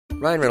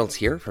Ryan Reynolds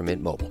here from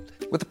Mint Mobile.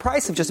 With the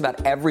price of just about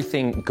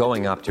everything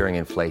going up during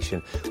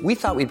inflation, we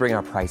thought we'd bring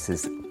our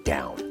prices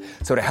down.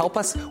 So to help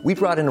us, we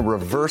brought in a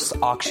reverse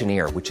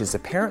auctioneer, which is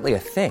apparently a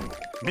thing.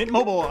 Mint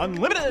Mobile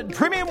Unlimited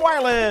Premium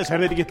Wireless. How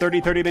to get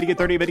 30, 30, how to get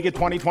 30, how to get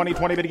 20, 20,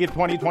 20, how to get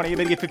 20, 20, how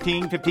to get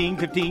 15, 15,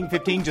 15,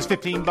 15, just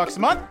 $15 a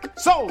month?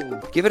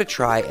 Sold! Give it a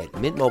try at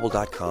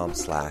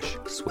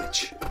mintmobile.com/switch.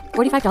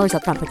 $45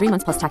 up front for 3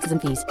 months plus taxes and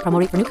fees. Promo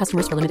rate for new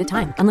customers for limited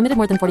time. Unlimited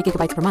more than 40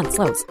 gigabytes per month.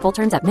 Slows full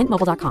terms at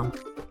mintmobile.com.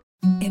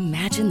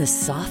 Imagine the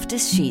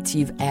softest sheets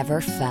you've ever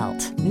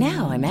felt.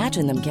 Now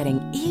imagine them getting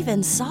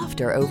even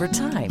softer over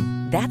time.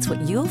 That's what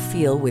you'll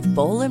feel with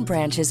Boll &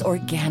 Branch's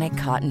organic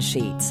cotton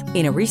sheets.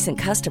 In a recent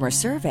customer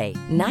survey,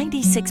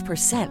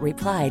 96%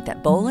 replied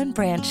that Boll &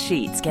 Branch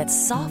sheets get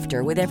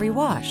softer with every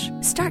wash.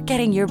 Start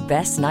getting your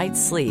best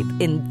night's sleep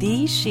in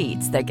these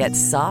sheets that get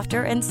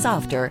softer and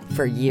softer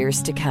for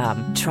years to come.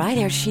 Try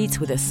their sheets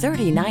with a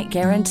 30-night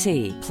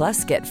guarantee.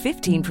 Plus, get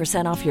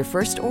 15% off your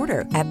first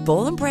order at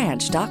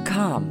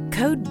bollandbranch.com.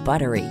 Code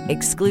BUTTERY.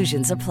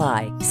 Exclusions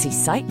apply. See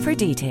site for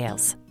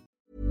details.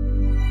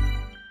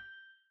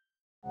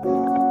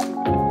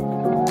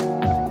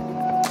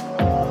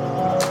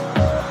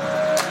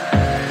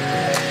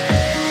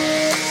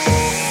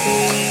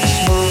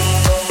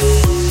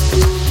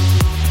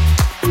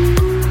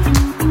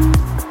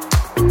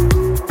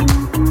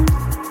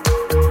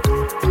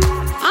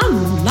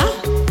 Anna,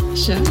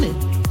 Shirley.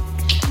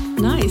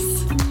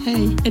 Nice.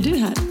 Hej, är du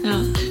här? Ja.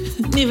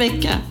 Ny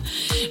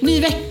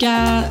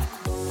vecka,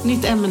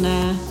 nytt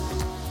ämne.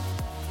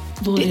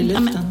 Vår i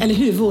luften. Eller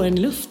hur, våren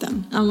i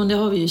luften. Ja, men det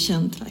har vi ju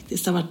känt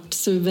faktiskt. Det har varit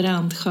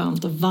suveränt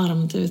skönt och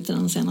varmt ute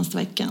den senaste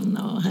veckan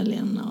och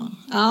helgen. Och...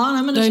 Ja,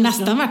 nej, men det har ju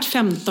nästan varit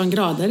 15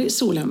 grader i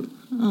solen.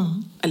 Ja.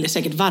 Eller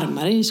säkert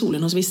varmare i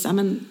solen hos vissa,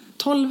 men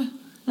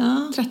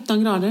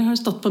 12-13 grader har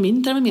stått på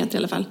min termometer i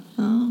alla fall.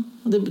 Ja,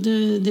 och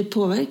det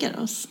påverkar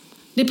oss.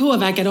 Det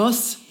påverkar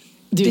oss.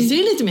 Du ser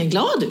ju lite mer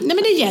glad ut. Nej,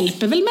 men det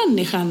hjälper väl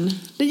människan.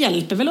 Det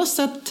hjälper väl oss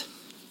att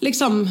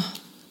liksom...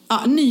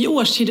 Ja, ny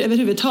årstid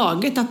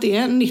överhuvudtaget, att det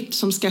är nytt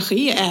som ska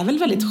ske är väl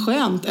väldigt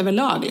skönt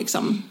överlag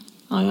liksom.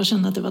 Ja, jag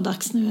känner att det var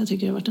dags nu. Jag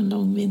tycker det har varit en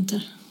lång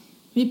vinter.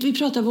 Vi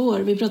pratar vår,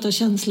 vi pratar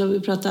känslor, vi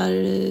pratar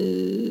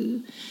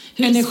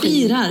hur det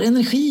spirar,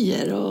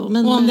 energier. Och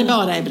om det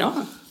bara är bra.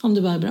 Om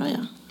det bara är bra,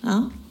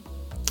 ja.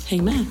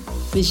 Häng med,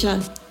 vi kör.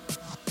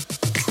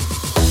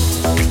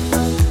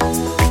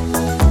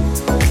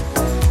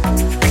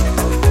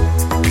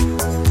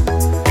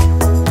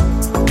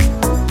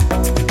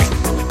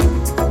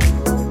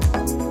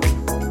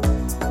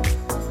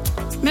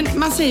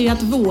 Man säger ju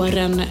att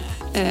våren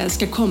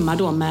ska komma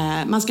då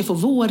med, man ska få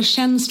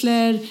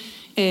vårkänslor,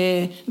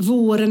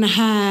 våren är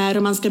här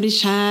och man ska bli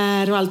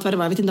kär och allt vad det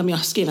var. Jag vet inte om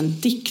jag skrev en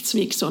dikt som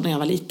gick så när jag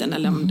var liten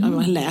eller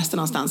om jag läste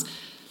någonstans.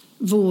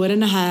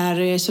 Våren är här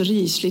och jag är så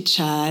rysligt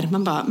kär.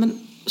 Man bara, men,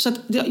 så att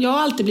jag har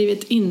alltid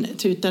blivit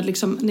intutad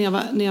liksom, när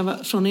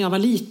jag var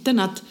liten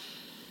att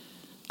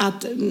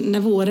när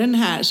våren är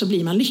här så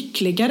blir man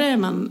lyckligare,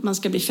 man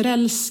ska bli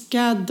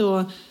förälskad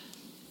och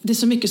det är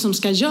så mycket som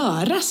ska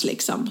göras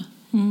liksom.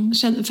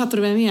 Fattar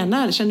du vad jag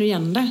menar? Känner du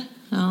igen det?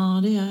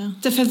 Ja, det gör jag.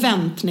 Det är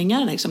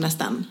förväntningar liksom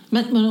nästan.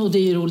 Men, och det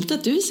är ju roligt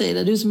att du säger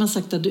det. Du som har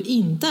sagt att du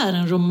inte är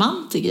en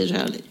romantiker,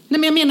 Shirley. Nej,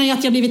 men jag menar ju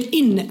att jag blivit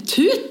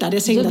intutad.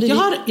 Jag säger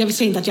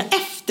inte att jag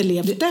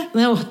efterlevt det.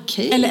 Nej,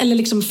 okej. Eller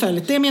liksom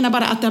följt det. Jag menar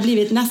bara att det har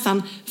blivit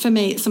nästan för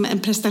mig som en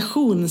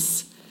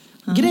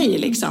prestationsgrej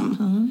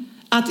liksom.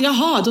 Att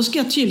då ska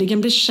jag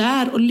tydligen bli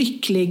kär och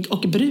lycklig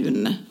och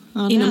brun.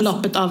 Ja, inom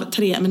loppet av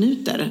 3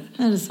 minuter.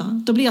 Är det så?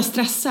 Då blir jag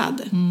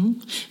stressad.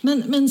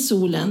 Men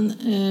solen,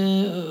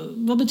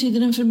 vad betyder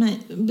den för mig?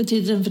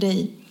 Betyder den för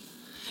dig?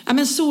 Ja,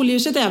 men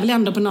solljuset är väl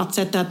ändå på något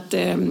sätt att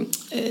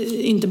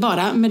inte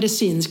bara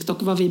medicinskt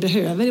och vad vi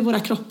behöver i våra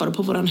kroppar och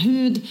på våran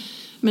hud,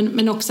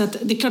 men också att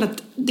det är klart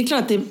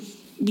att det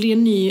blir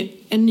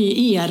en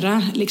ny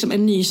era, liksom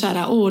en ny så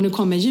här, nu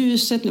kommer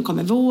ljuset, nu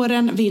kommer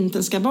våren,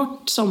 vintern ska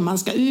bort, sommaren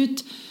ska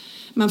ut.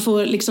 Man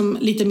får liksom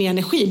lite mer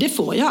energi, det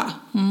får jag.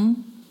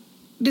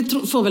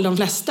 Det får väl de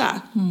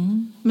flesta.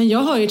 Men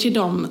jag hör ju till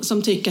dem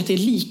som tycker att det är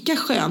lika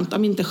skönt,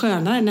 om inte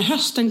skönare, när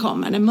hösten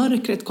kommer, när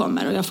mörkret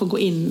kommer och jag får gå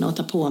in och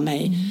ta på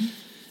mig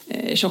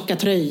tjocka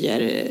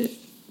tröjor,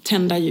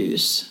 tända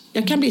ljus.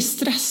 Jag kan bli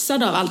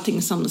stressad av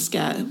allting som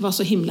ska vara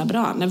så himla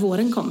bra när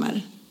våren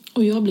kommer.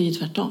 Och jag blir ju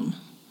tvärtom.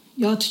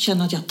 Jag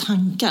känner att jag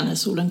tankar när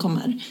solen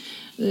kommer.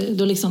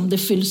 Då liksom det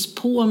fylls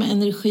på med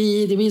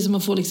energi. Det blir som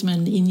att få liksom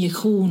en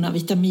injektion av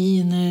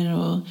vitaminer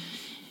och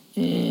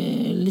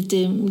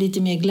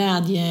lite mer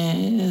glädje,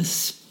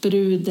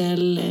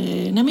 sprudel.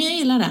 Nej, men jag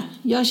gillar det.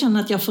 Jag känner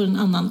att jag får en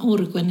annan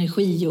ork och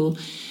energi och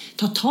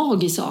ta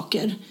tag i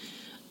saker.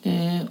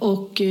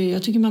 Och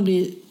jag tycker man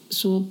blir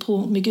så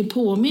mycket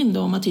påmind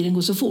om att tiden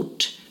går så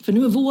fort. För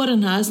nu är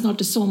våren här,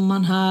 snart är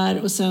sommaren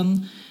här och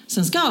sen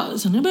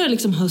börjar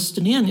liksom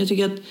hösten igen. Jag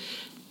tycker att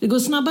det går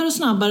snabbare och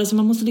snabbare, så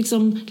man måste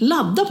liksom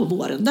ladda på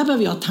våren. Där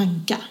behöver jag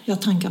tanka.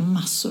 Jag tankar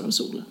massor av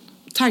solen.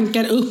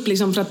 Tankar upp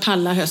liksom för att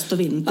palla höst och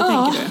vinter,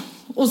 tänker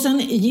du? Och sen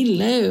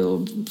gillar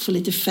jag att få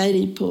lite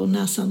färg på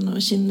näsan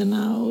och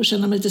kinderna och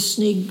känna mig lite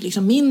snygg,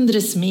 liksom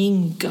mindre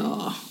smink.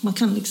 Och man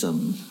kan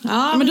liksom...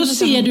 Ja, men då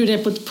ser du det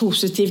på ett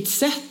positivt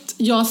sätt.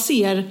 Jag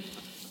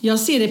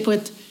ser det på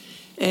ett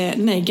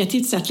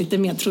negativt sätt lite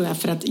mer, tror jag,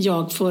 för att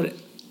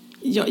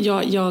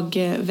jag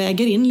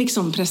väger in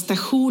liksom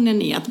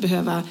prestationen i att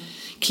behöva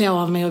klä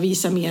av mig och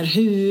visa mer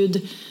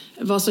hud,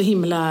 vara så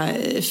himla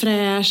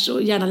fräsch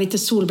och gärna lite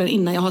solbränd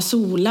innan jag har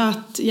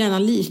solat, gärna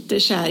lite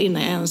kär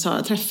innan jag ens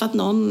har träffat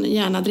någon,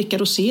 gärna dricka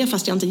rosé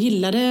fast jag inte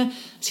gillar det,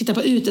 sitta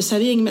på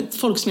uteservering med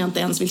folk som jag inte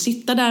ens vill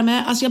sitta där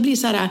med. Alltså jag blir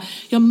så här,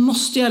 jag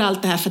måste göra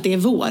allt det här för att det är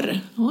vår.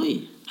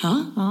 Oj.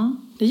 Ja.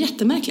 Det är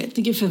jättemärkligt.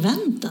 Det är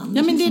förväntan.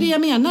 Ja, men det är det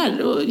jag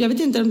menar. Och jag vet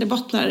inte om det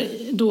bottnar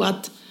då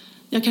att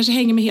jag kanske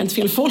hänger med helt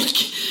fel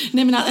folk.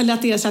 Eller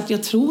att det är så att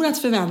jag tror att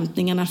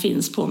förväntningarna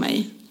finns på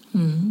mig.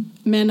 Mm.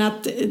 Men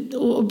att,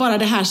 och bara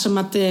det här som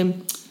att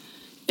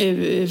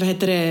vad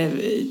heter det,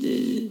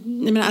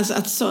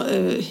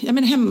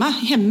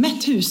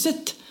 hemmet,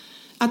 huset,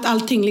 att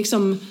allting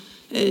liksom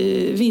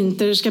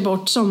vinter ska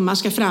bort, sommar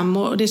ska fram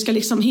och det ska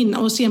liksom hinna,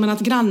 och ser man att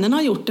grannen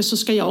har gjort det så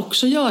ska jag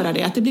också göra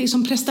det, att det blir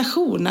som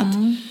prestation att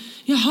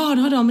jaha,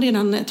 då har de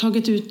redan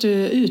tagit ut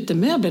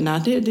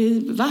utemöblerna,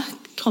 va?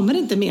 Kommer det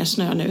inte mer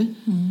snö nu?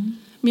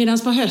 Medan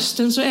på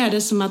hösten så är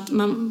det som att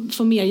man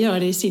får mer göra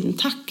det i sin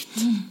takt.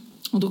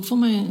 Och då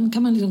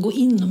kan man liksom gå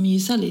in och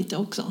mysa lite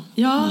också.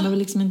 Ja. Man behöver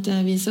liksom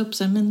inte visa upp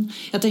sig. Men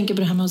jag tänker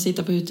på det här med att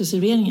sitta på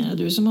uteserveringar.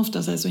 Du som ofta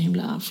är så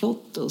himla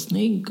flott och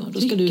snygg. Och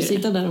då ska du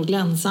sitta där och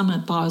glänsa med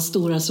ett par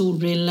stora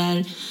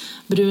solbriller,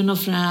 brun och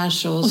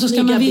fräsch. Och så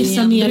ska man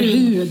visa mer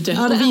hud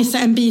och visa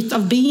en bit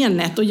av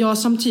benet. Och jag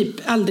som typ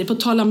aldrig, på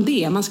tal om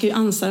det, man ska ju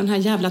ansa den här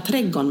jävla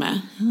trädgården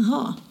med.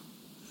 Jaha.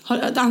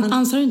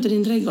 Ansar du inte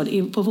din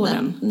trädgård på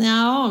våren?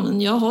 Ja,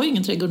 men jag har ju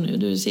ingen trädgård nu.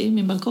 Du ser ju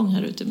min balkong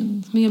här ute.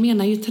 Men jag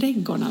menar ju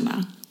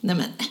trädgårdarna. Nej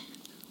men,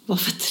 vad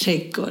för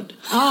trädgård?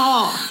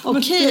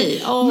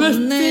 Okej.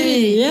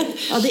 Mutteriet.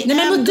 Nej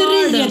men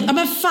mutteriet. Ja,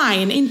 men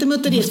fine, inte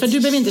mutteriet, för du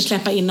behöver inte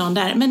släppa in någon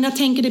där. Men jag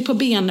tänker det på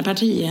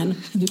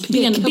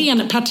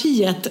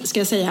benpartiet ska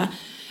jag säga.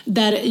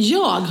 Där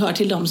jag hör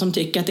till dem som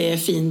tycker att det är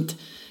fint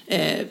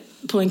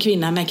på en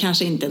kvinna med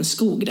kanske inte en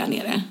skog där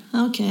nere.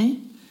 Okej.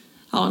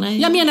 Ja,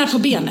 nej. Jag menar på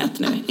benet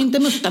nu, inte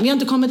muttan. Vi har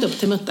inte kommit upp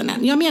till muttan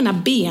än. Jag menar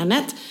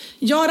benet.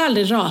 Jag har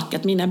aldrig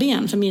rakat mina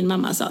ben, för min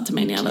mamma sa till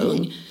mig när jag var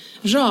ung.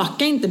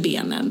 Raka inte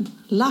benen.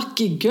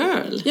 Lucky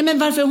girl. Ja, men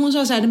varför? Hon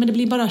sa så här, men det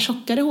blir bara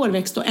tjockare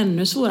hårväxt och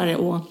ännu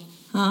svårare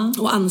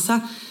att ansa.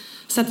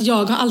 Så att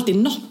jag har alltid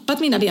noppat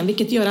mina ben,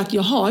 vilket gör att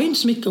jag har ju inte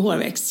så mycket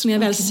hårväxt. Så när jag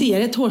väl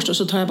ser ett hårstrå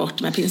så tar jag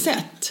bort med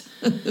pincett.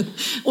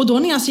 Och då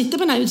när jag sitter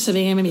på den här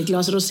utserveringen med mitt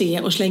glas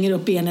rosé och slänger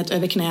upp benet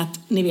över knät,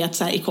 ni vet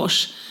så här i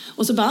kors.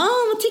 Och så bara,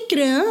 vad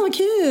tycker du? Vad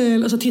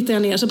kul! Och så tittar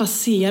jag ner och så bara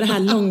ser det här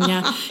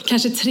långa,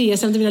 kanske 3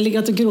 centimeter, jag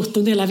ligger och grott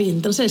under hela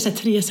vintern. Och så är det så här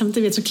 3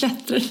 centimeter, så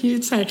klättrar det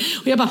ut så här.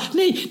 Och jag bara,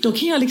 nej, då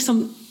kan jag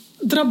liksom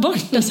dra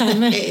bort det så här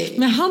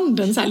med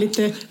handen så här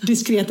lite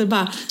diskret och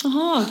bara,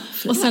 jaha.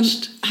 Och sen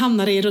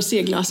hamnar det i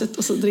roséglaset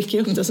och så dricker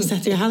jag upp det och så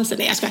sätter jag i halsen.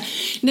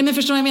 Nej, men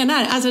förstår vad jag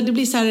menar? Alltså det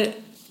blir så här,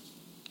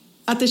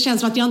 att det känns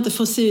som att jag inte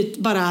får se ut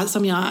bara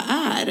som jag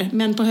är.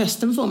 Men på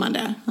hösten får man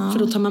det. Ja. För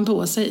då tar man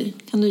på sig.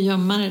 Kan du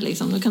gömma det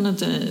liksom? Då kan du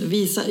inte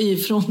visa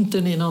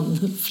y-fronten i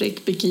någon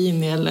fräck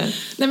bikini eller...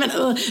 Nej,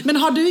 men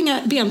har du inga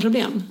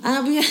benproblem?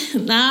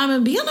 Nej,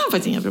 men ben har jag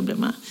faktiskt inga problem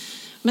med.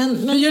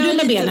 Men hur gör du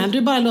med benen?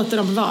 Du bara låter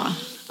dem vara?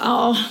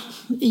 Ja,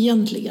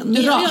 egentligen.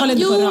 Du håller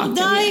inte på att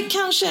raka? Nej,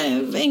 kanske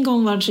en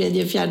gång var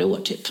 3-4 år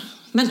typ.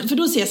 Men för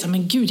då ser jag så här,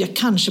 men gud, jag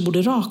kanske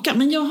borde raka.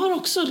 Men jag har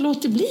också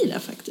låtit bli det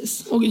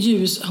faktiskt. Och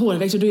ljus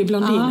hårväxt, och du är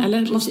blondin,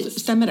 eller?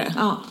 Stämmer det?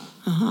 Ja.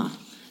 Aha.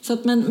 Så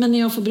att, men när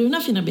jag får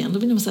bruna fina ben, då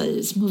blir de så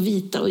här små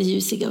vita och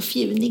ljusiga och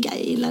fjuniga.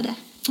 Jag gillar det.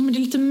 Ja, men det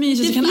är lite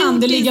mysigt. Så kan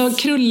Ander ligga och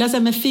krulla sig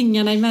med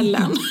fingrarna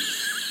emellan.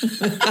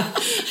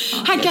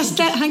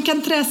 Han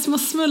kan trä små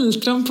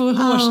smultron på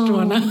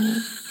hårstråna.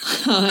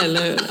 Ja,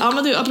 eller hur? Ja,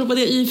 men du, apropå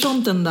det, i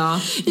fronten då.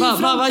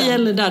 Vad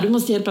gäller där? Du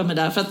måste hjälpa mig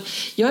där. För att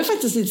jag är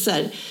faktiskt lite så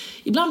här...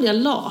 Ibland blir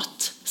jag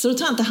lat. Så då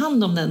tar jag inte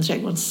hand om den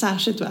trädgården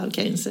särskilt väl,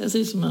 kan jag inse. Jag ser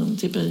ut som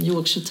en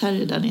Yorkshire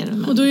terrier där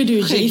nere. Och då är du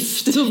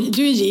gift.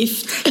 Du är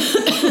gift.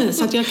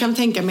 Så att jag kan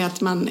tänka mig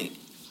att man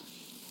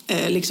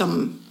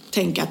liksom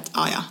tänker att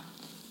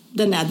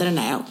den är där den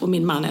är. Och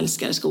min man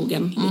älskar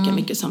skogen lika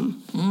mycket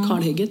som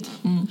kalhygget.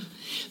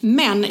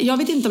 Men jag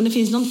vet inte om det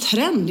finns någon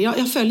trend.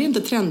 Jag följer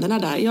inte trenderna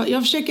där.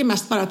 Jag försöker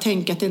mest bara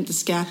tänka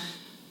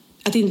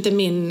att inte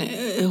min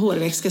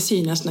hårväxt ska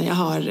synas när jag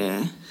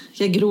har...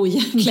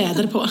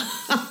 kläder på.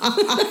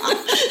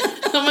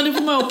 Ja, men det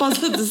får man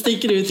hoppas att det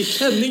sticker ut i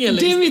klänningen.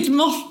 Det är mitt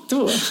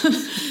motto.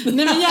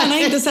 Nej, men gärna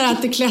inte så här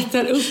att det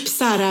klättrar upp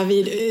så här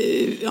vid,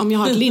 om jag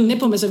har ett linne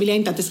på mig så vill jag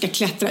inte att det ska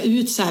klättra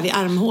ut så här vid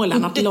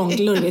armhålan, något långt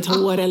lurvigt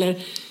hår, eller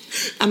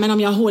men om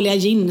jag har håliga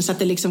jeans så att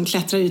det liksom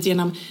klättrar ut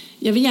genom.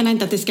 Jag vill gärna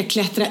inte att det ska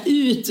klättra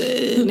ut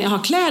när jag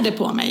har kläder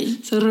på mig.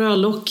 Så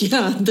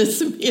rödlockiga,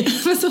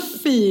 men så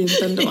fint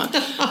ändå.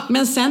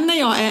 Men sen när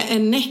jag är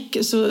en näck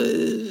så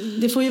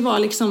det får ju vara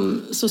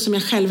liksom så som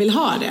jag själv vill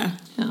ha det.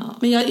 Ja.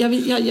 Men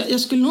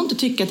jag skulle nog inte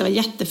tycka att det var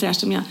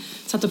jättefräscht om jag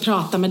satt och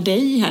pratade med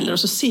dig heller. Och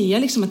så ser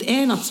jag liksom att det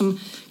är något som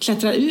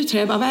klättrar ut.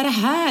 Jag bara, vad är det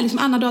här? Liksom,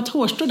 Anna, du har ett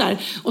hårstrå där.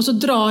 Och så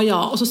drar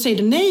jag och så säger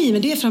du nej,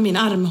 men det är från min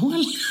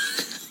armhål.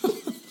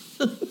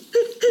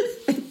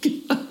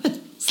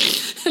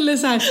 Eller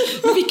så här,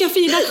 men vilka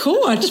fina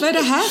shorts, vad är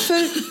det här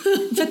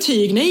för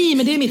tyg? Nej,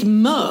 men det är mitt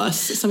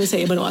mös, som vi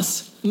säger på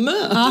Borås. Mös?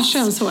 Ja,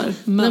 könshår.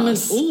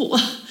 Mös. Nej,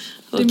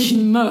 men, det är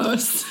mitt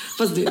mös.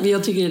 Fast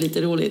jag tycker det är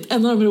lite roligt.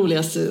 En av de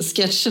roligaste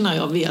sketcherna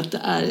jag vet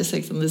är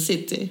Sex and the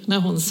City. När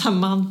hon,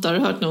 Samantha, har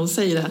hört när hon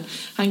säger det.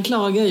 Han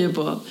klagar ju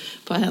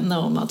på henne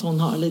om att hon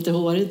har lite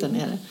hårigt där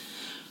nere.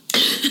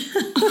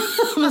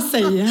 Vad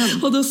säger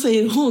han? Och då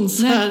säger hon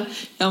så här,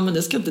 ja men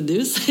det ska inte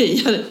du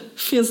säga.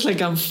 Feels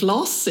like I'm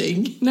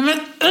flossing. Nej men,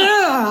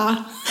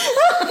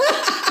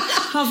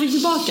 Han fick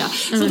tillbaka.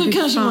 Så då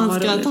kanske man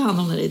ska ta hand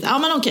om det lite. Ja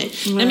men okej.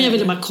 Nej men jag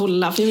ville bara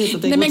kolla. För jag vet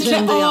att det nej men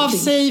klä av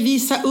sig,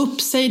 visa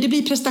upp sig. Det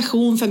blir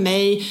prestation för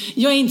mig.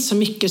 Jag är inte så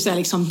mycket så här,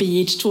 liksom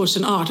beach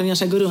 2018. Jag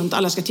ska gå runt och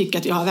alla ska tycka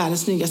att jag har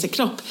världens snyggaste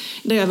kropp.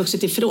 Det har jag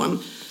vuxit ifrån.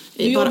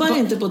 Du jobbar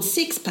inte på ett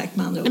sixpack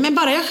med andra ord. Nej men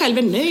bara jag själv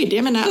är nöjd.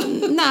 Jag menar,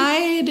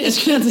 nej det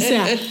skulle jag inte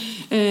säga.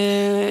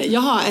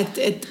 Jag har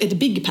ett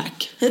big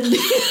pack.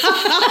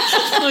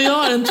 Och jag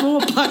har en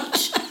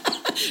 2-pack.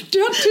 Du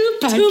har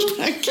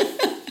 2-pack.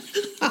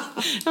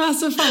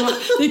 Alltså fan,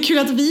 det är kul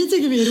att vi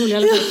tycker vi är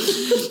roliga.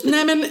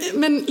 Nej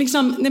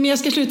men jag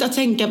ska sluta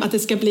tänka att det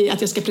ska bli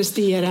att jag ska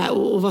prestera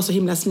och vara så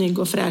himla snygg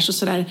och fräsch och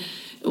sådär.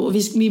 Och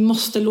vi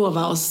måste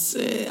lova oss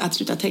att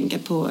sluta tänka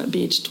på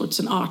beach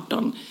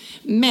 2018.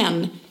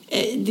 Men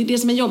det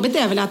som är jobbigt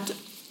är väl att,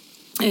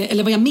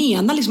 eller vad jag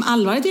menar, liksom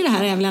allvaret i det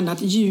här är väl ändå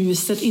att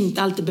ljuset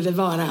inte alltid behöver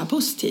vara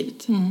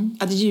positivt.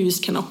 Att ljus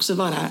kan också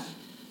vara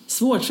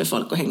svårt för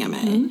folk att hänga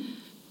med.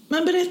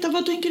 Men berätta,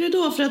 vad tänker du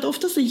då? För att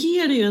ofta så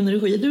ger det ju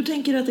energi. Du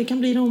tänker att det kan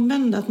bli det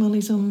omvända, att man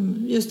liksom,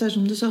 just där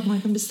som du sa, att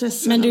man kan bli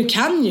stressad. Men du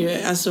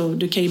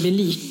kan ju bli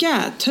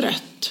lika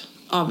trött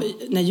av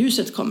när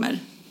ljuset kommer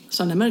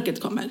som när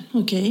mörkret kommer.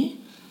 Okej.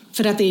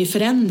 För att det är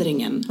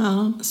förändringen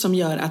som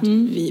gör att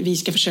vi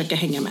ska försöka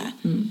hänga med.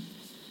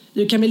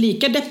 Du kan bli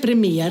lika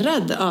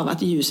deprimerad av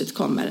att ljuset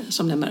kommer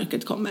som när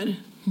mörkret kommer.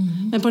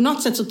 Men på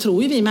något sätt så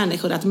tror ju vi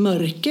människor att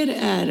mörker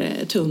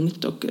är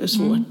tungt och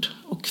svårt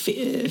och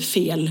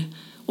fel.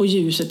 Och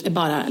ljuset är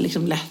bara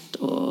liksom lätt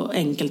och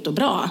enkelt och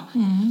bra.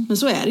 Men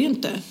så är det ju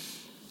inte.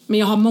 Men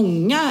jag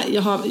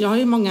har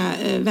ju många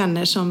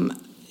vänner som,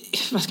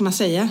 vad ska man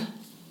säga?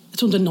 Jag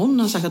tror inte någon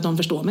har sagt att de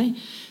förstår mig.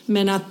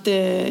 Men att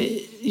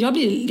jag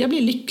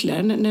blir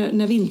lyckligare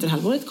när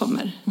vinterhalvåret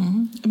kommer.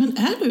 Men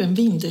är du en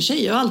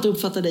vintertjej? Jag har alltid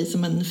uppfattat dig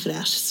som en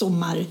fräsch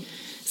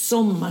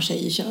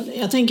sommartjej.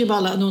 Jag tänker på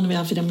alla när vi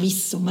har firat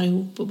midsommar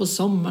ihop och på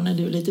sommaren när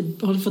du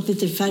har fått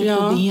lite färg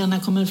på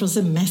benen, kommer från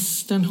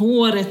semestern,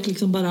 håret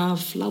liksom bara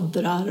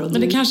fladdrar. Och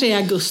men det kanske är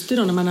augusti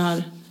då när man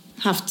har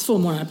haft 2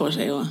 månader på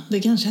sig. Och... Det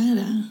kanske är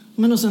det.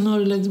 Men och sen har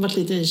du varit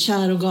lite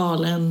kär och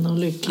galen och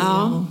lycklig.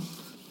 Ja.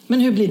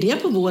 Men hur blir det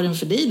på våren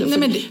för dig då? Nej,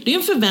 men det är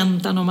en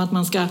förväntan om att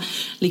man ska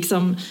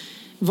liksom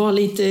vara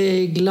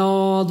lite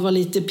glad, vara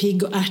lite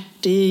pigg och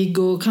ärtig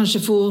och kanske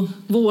få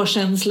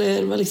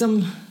vårkänslor.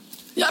 Liksom.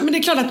 Ja, men det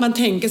är klart att man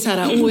tänker så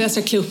här, jag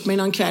ska klä upp mig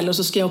någon kväll och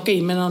så ska jag åka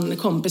in med någon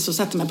kompis och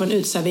sätta mig på en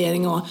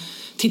utservering och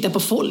titta på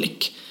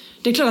folk.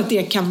 Det är klart att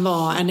det kan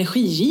vara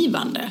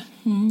energigivande.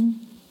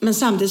 Men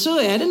samtidigt så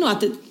är det nog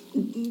att det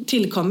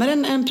tillkommer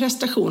en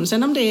prestation.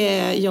 Sen om det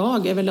är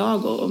jag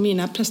överlag och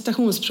mina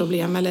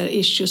prestationsproblem eller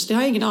issues, det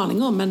har jag ingen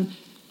aning om. Men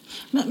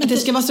att det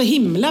ska vara så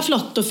himla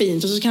flott och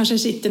fint och så kanske det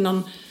sitter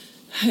någon...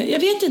 Jag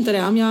vet inte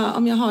det,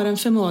 om jag har en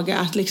förmåga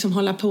att liksom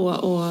hålla på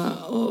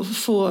och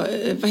få,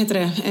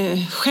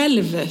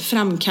 själv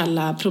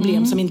framkalla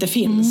problem som inte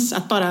finns.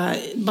 Att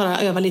bara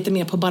öva lite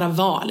mer på bara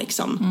vara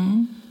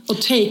liksom.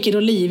 Och take it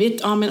or leave it.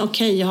 Ja men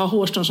okej, jag har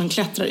hårstrån som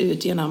klättrar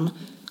ut genom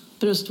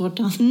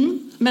bröstvårtan.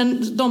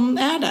 Men de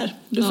är där.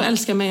 Du får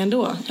älska mig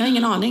ändå. Jag har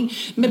ingen aning.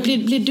 Men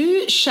blir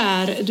du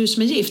kär, du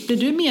som är gift, blir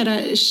du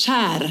mera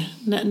kär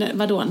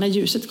när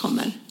ljuset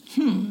kommer?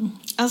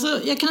 Alltså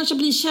jag kanske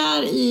blir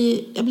kär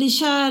i... Jag blir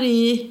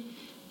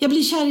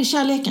kär i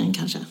kärleken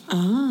kanske.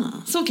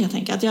 Så kan jag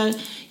tänka. Att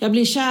jag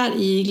blir kär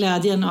i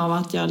glädjen av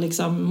att jag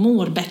liksom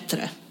mår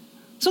bättre.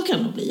 Så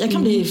kan det bli. Jag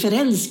kan bli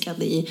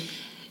förälskad i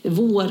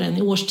våren,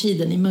 i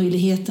årstiden, i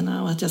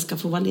möjligheterna och att jag ska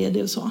få vara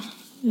ledig och så.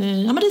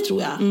 Ja men det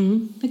tror jag.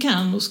 Det kan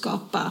jag nog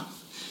skapa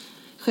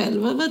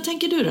själv. Vad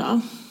tänker du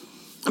då?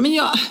 Ja, men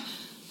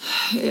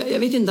jag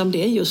vet inte om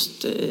det är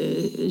just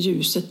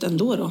ljuset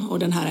ändå då, och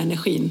den här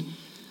energin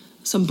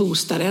som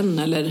boostar en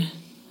eller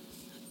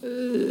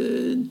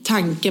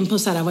tanken på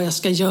så här, vad jag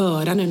ska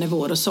göra nu när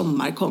vår och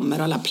sommar kommer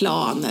och alla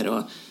planer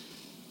och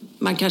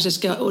man kanske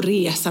ska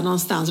resa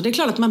någonstans. Och det är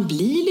klart att man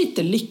blir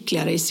lite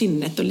lyckligare i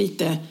sinnet och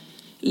lite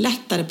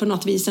lättare på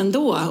något vis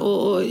ändå.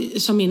 Och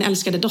som min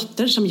älskade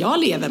dotter som jag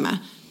lever med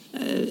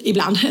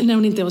ibland när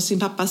hon inte är hos sin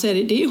pappa så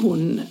är det ju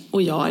hon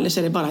och jag eller så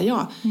är det bara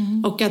jag.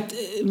 Och att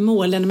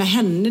målen med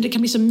henne, det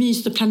kan bli så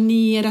mysigt att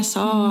planera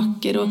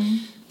saker och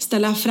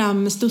ställa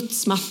fram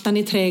studsmattan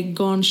i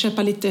trädgården,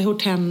 köpa lite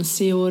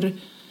hortensior,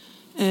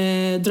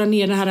 Dra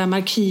ner den här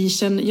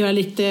markisen, göra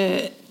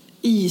lite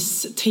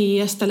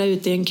iste, ställa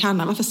ut i en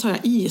kanna. Varför sa jag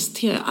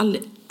iste? Jag har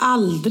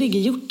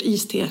aldrig gjort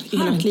iste i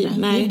hela mitt liv.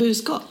 Nej. Det är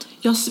buskat.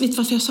 Jag vet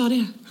varför jag sa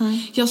det.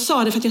 Nej. Jag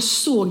sa det för att jag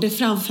såg det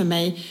framför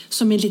mig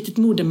som ett litet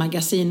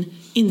modemagasin,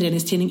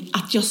 inredningstidning,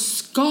 att jag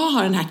ska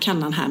ha den här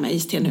kannan här med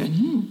iste nu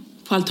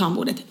på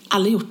altanbordet.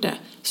 Aldrig gjort det.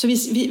 Så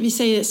vi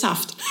säger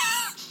saft.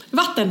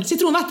 Vatten,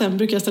 citronvatten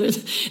brukar jag ställa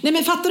ut. Nej,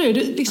 men fattar du?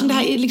 Liksom det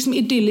här är liksom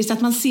idylliskt,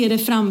 att man ser det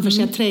framför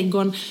sig,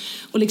 trädgården,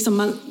 och liksom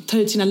man tar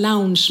ut sina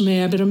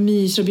loungemöbler och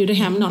myser och bjuder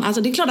hem någon.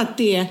 Alltså det är klart att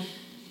det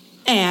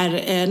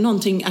är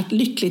någonting att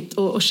lyckligt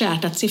och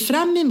kärt att se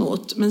fram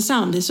emot, men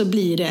samtidigt så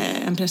blir det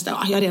en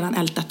prestation. Jag har redan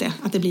ältat det,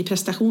 att det blir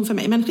prestation för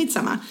mig, men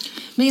skitsamma.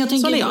 Men jag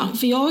tänker, så är jag.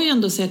 För jag har ju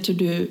ändå sett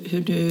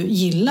hur du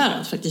gillar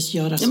att faktiskt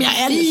göra så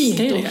jag fint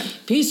det. Och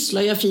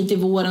pyssla, göra fint i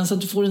våren så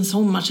att du får en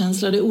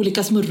sommarkänsla. Det är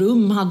olika små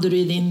rum hade du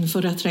i din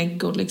förra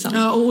trädgård liksom.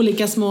 Ja, och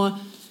olika små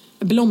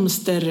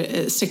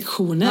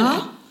blomstersektioner. Ja.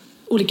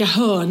 Olika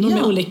hörnor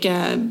med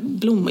olika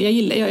blommor.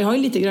 Jag har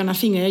ju lite gröna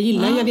fingrar.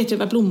 Jag vet ju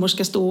vad blommor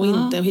ska stå och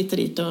inte och hit och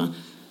dit.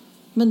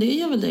 Men det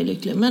gör väl dig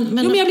lycklig. Men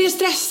jag blir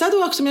stressad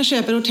då också om jag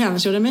köper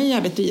hortensior. De är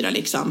jävligt dyra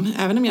liksom.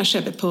 Även om jag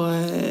köper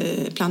på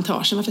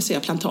plantagen. Varför säger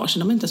jag plantagen?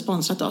 De har inte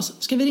sponsrat oss.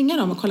 Ska vi ringa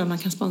dem och kolla om man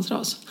kan sponsra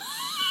oss?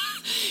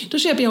 Då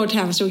köper jag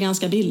hortensior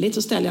ganska billigt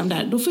och ställer dem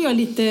där. Då får jag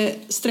lite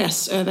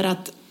stress över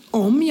att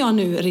om jag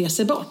nu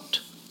reser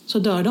bort så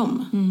dör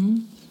de.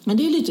 Men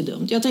det är lite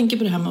dumt. Jag tänker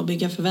på det här med att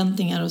bygga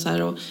förväntningar och så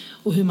här,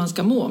 och hur man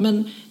ska må.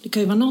 Men det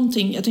kan ju vara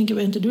någonting. Jag tänker,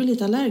 var inte du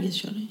lite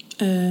allergisk, Shirley?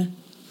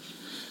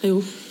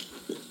 Jo.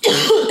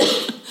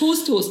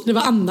 Host. Det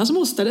var Anna som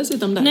hostade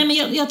dessutom där. Nej, men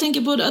jag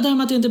tänker på det här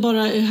med att det inte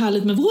bara är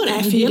härligt med våren.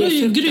 Nej, det är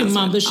ju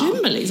grymma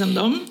bekymmer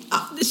liksom.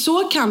 Så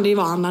kan det ju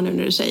vara, Anna, nu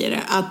när du säger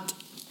det. Att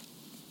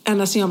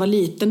ända sedan jag var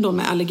liten då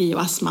med allergi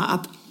och astma,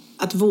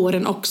 att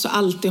våren också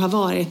alltid har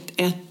varit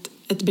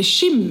ett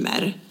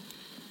bekymmer.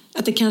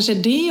 Att det kanske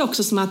är det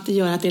också som att det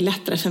gör att det är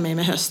lättare för mig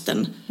med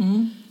hösten.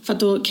 För att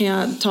då kan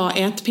jag ta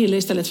ett piller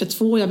istället för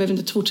 2. Jag behöver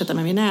inte fortsätta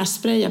med min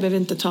nässpray. Jag behöver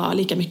inte ta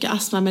lika mycket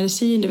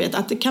astmamedicin. Du vet,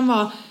 att det kan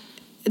vara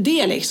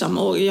det liksom.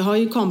 Och jag har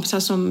ju kompisar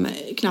som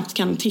knappt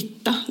kan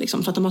titta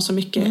liksom, för att de har så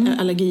mycket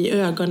allergi i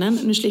ögonen.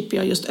 Nu slipper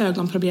jag just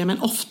ögonproblemen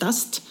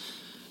oftast.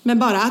 Men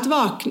bara att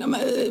vakna,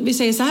 vi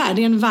säger så här,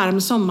 det är en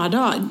varm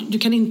sommardag. Du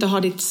kan inte ha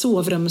ditt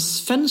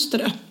sovrumsfönster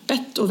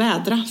öppet och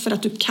vädra, för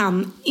att du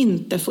kan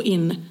inte få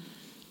in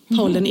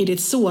pollen i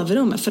ditt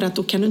sovrum, för att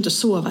då kan du inte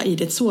sova i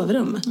ditt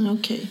sovrum.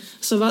 Okay.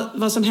 Så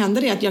vad som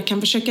händer är att jag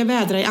kan försöka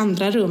vädra i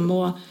andra rum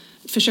och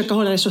försöka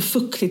hålla det så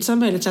fuktigt som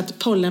möjligt så att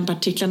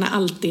pollenpartiklarna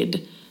alltid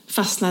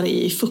fastnar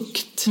i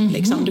fukt.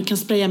 Liksom. Du kan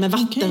spraya med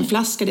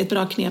vattenflaska, det är ett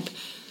bra knep.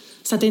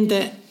 Så att det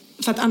inte,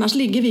 för att annars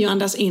ligger vi och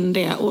andas in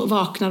det och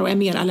vaknar och är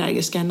mer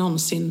allergiska än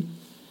någonsin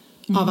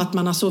av att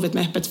man har sovit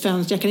med öppet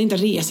fönster. Jag kan inte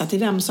resa till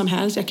vem som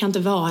helst, jag kan inte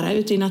vara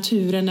ute i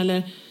naturen,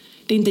 eller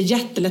det är inte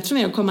jättelätt för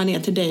mig att komma ner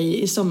till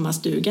dig i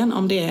sommarstugan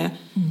om det är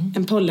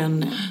en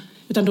pollen.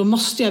 Utan då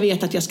måste jag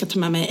veta att jag ska ta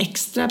med mig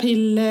extra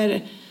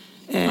piller.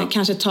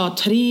 Kanske ta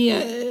 3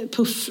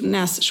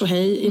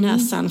 puffnäs-tjohej i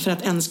näsan för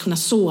att ens kunna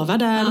sova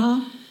där.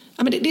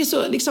 Ja, men det är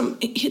så, liksom,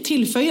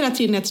 tillför hela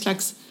tiden ett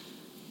slags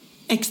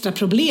extra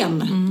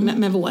problem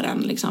med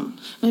våren. Liksom.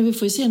 Men vi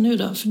får ju se nu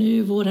då, för nu är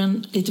ju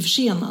våren lite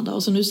försenad.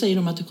 Och så nu säger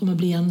de att det kommer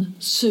bli en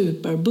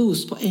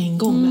superboost på en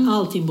gång med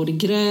allting, både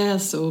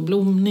gräs och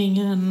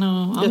blomningen.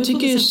 Och, jag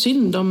tycker ju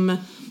synd om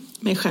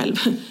mig själv.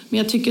 Men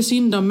jag tycker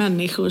synd om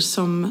människor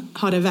som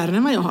har det värre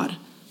än vad jag har.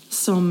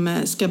 Som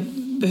ska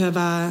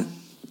behöva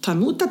ta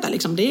emot detta.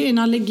 Liksom. Det är ju en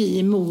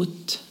allergi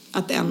mot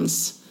att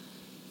ens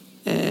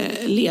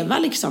leva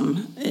liksom,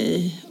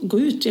 gå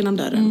ut genom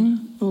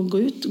dörren och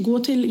gå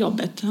till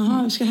jobbet.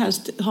 Jag ska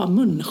helst ha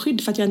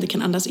munskydd för att jag inte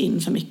kan andas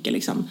in för mycket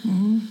liksom.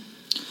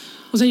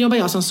 Och sen jobbar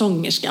jag som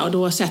sångerska och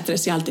då sätter det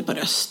sig alltid på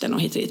rösten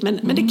och hit och dit.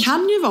 Men det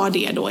kan ju vara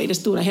det då i det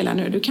stora hela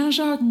nu. Du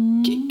kanske har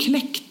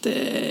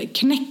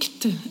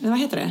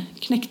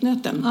knäckt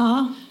nöten.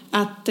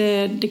 Att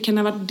det kan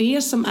ha varit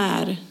det som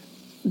är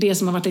det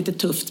som har varit lite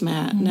tufft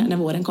med när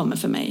våren kommer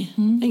för mig.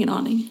 Ingen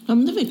aning. Ja,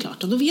 men det är väl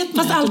klart. Och då vet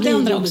man. Fast allt det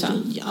andra också.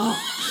 Ja.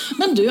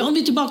 Men du, om vi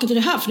är tillbaka till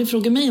det här. För du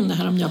frågar mig om det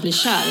här om jag blir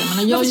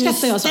kär. Jag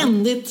är ju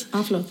ständigt...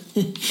 Ja, förlåt.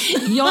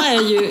 Jag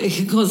är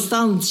ju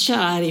konstant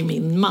kär i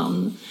min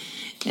man.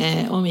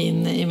 Och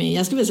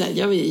jag skulle vilja säga att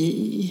jag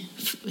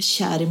är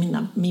kär i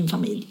min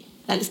familj.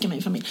 Jag älskar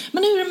min familj.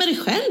 Men hur är det med dig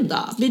själv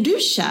då? Blir du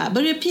kär?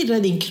 Börjar pirra i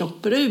din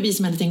kropp? Börjar du bli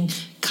som en liten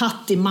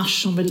katt i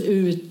mars som vill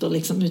ut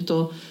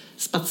och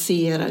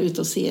spatsera, ut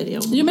och se.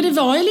 Jo, men det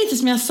var ju lite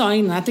som jag sa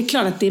innan, att det är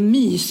klart att det är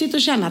mysigt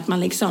att känna att man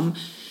liksom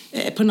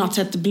på något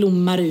sätt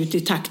blommar ut i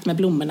takt med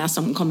blommorna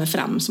som kommer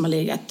fram, som har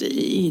legat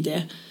i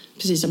det,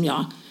 precis som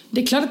jag.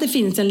 Det är klart att det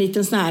finns en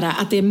liten sån här,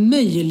 att det är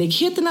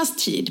möjligheternas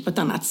tid på ett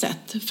annat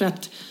sätt. För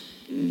att,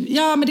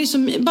 ja, men det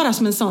är bara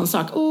som en sån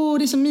sak.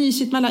 Det är så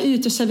mysigt med alla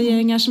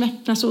uteserveringar som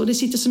öppnas och det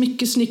sitter så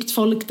mycket snyggt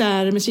folk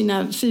där med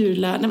sina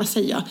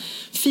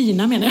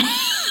fina menar jag.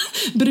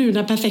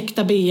 Bruna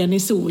perfekta ben i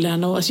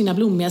solen och sina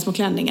blommiga små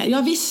klänningar.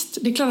 Ja visst,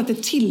 det är klart att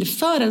det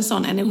tillför en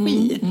sån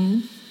energi.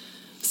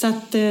 Så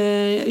att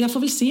jag får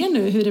väl se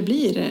nu hur det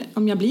blir.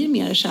 Om jag blir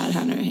mer kär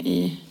här nu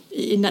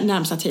i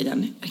närmsta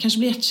tiden. Jag kanske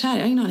blir jättekär, jag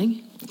har ingen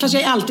aning. Fast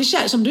jag är alltid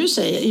kär, som du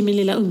säger, i min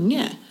lilla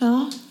unge.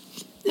 Ja.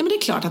 Ja, men det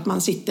är klart att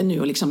man sitter nu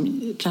och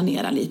liksom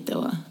planerar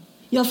lite.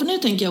 Ja, för nu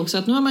tänker jag också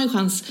att nu har man ju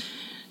chans.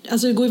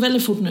 Alltså det går ju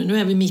väldigt fort nu. Nu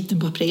är vi mitten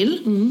på april.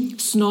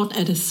 Snart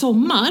är det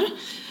sommar.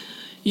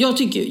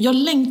 Jag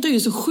längtar ju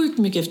så sjukt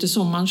mycket efter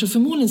sommaren. Så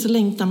förmodligen så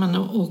längtar man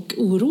och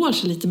oroar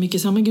sig lite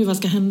mycket. Så men gud, vad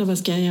ska hända? Vad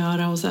ska jag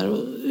göra? Och så här.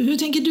 Och hur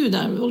tänker du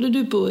där? Håller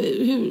du på?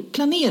 Hur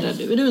planerar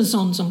du? Är du en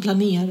sån som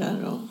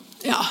planerar?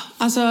 Ja,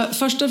 alltså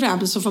först och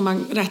främst så får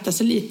man rätta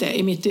sig lite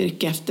i mitt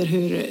yrke efter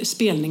hur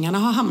spelningarna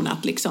har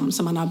hamnat liksom,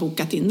 som man har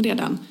bokat in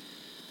redan.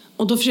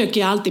 Och då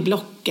försöker jag alltid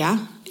blocka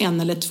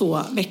 1 eller 2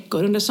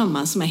 veckor under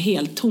sommaren som är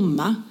helt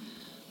tomma.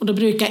 Och då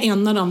brukar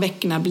en av de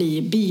veckorna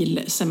bli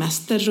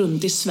bilsemester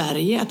runt i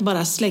Sverige. Att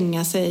bara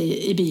slänga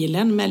sig i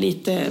bilen med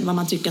lite vad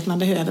man tycker att man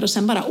behöver och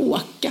sen bara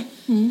åka.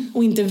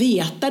 Och inte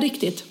veta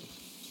riktigt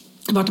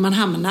vart man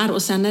hamnar.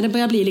 Och sen när det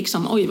börjar bli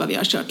liksom, oj vad vi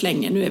har kört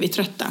länge, nu är vi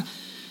trötta.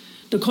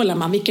 Då kollar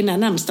man vilken är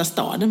närmsta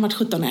staden, vart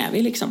 17 är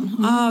vi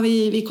liksom.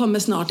 Vi kommer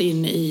snart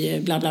in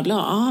i bla bla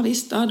bla.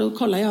 Visst, då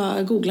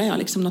googlar jag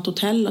liksom något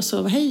hotell och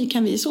så, hej,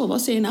 kan vi sova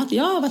och se i natt?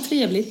 Ja, vad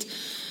trevligt.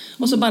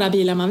 Och så bara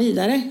bilar man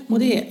vidare. Och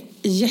det är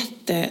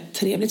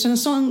jättetrevligt. Så en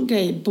sån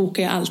grej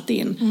bokar jag alltid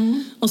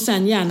in. Och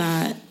sen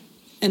gärna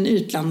en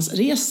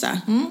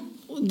utlandsresa.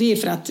 Det är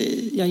för att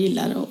jag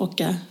gillar att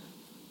åka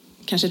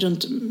kanske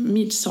runt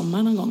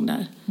midsommar någon gång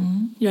där.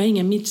 Jag är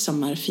ingen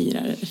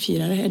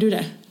midsommarfirare. Är du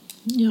det?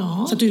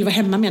 Ja. Så att du vill vara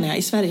hemma, menar jag,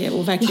 i Sverige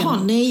och verkligen...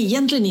 Jaha, nej,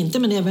 egentligen inte.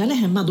 Men när jag väl är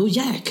hemma, då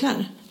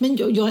jäklar. Men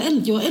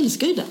jag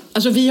älskar ju det.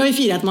 Alltså vi har ju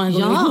firat många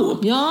gånger ihop.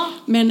 Ja.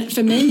 Men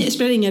för mig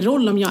spelar det ingen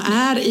roll om jag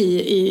är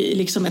i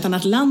liksom ett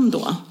annat land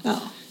då. Ja.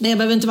 Nej, jag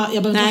behöver inte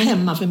vara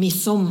hemma för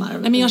midsommar.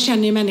 Nej, men jag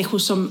känner ju människor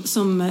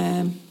som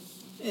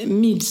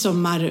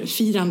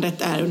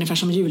midsommarfirandet är ungefär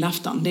som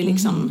julafton. Det är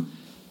liksom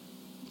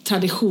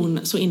tradition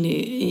så in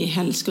i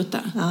helskutta.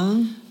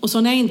 Ja. Och så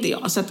är inte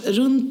jag. Så att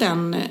runt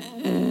den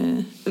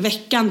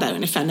veckan där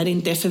ungefär, när det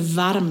inte är för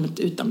varmt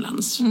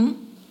utomlands.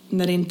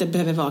 När det inte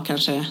behöver vara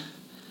kanske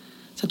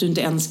så att du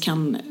inte ens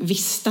kan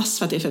vistas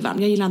för att det är för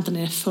varmt. Jag gillar inte när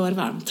det är för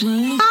varmt.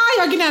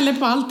 Jag gnäller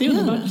på allt, det är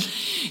underbart.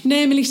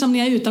 Nej, men liksom när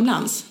jag är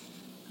utomlands.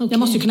 Okay. Jag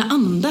måste ju kunna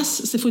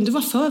andas, så det får inte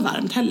vara för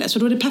varmt heller. Så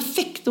då är det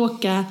perfekt att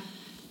åka...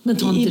 Men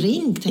ta en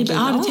drink, tänker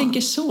jag. Ja, jag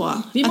tänker så.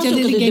 Vi måste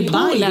åka till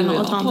Dubai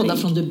och podda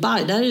från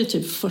Dubai. Där är det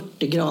typ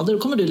 40 grader. Då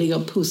kommer du ligga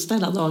och pusta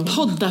hela dagen.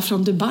 Podda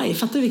från Dubai.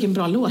 Fattar du vilken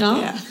bra låt det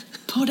är?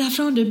 Podda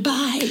från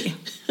Dubai.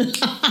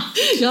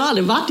 Jag har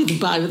aldrig varit i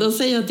Dubai, men de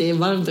säger att det är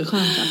varmt och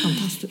skönt. Det är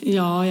fantastiskt.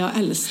 Ja, jag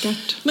älskar det.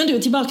 Men du,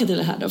 tillbaka till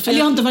det här då. För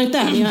jag har inte varit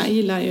där, men jag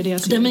gillar ju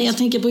det. Men jag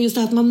tänker på just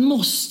det att man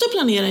måste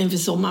planera inför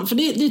sommaren. För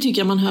det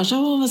tycker jag man hör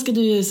så vad ska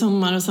du göra i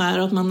sommar och så här.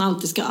 Och att man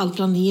alltid ska ha allt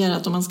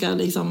planerat och man ska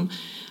liksom...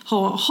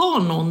 ha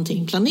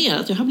någonting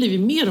planerat. Jag har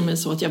blivit mer och mer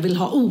så att jag vill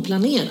ha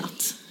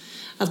oplanerat.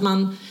 Att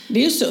man, det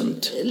är ju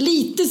sunt.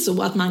 Lite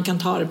så att man kan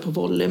ta det på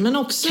volley. Men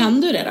också,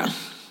 kan du det då?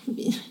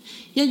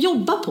 Jag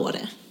jobbar på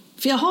det.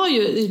 För jag har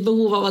ju ett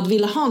behov av att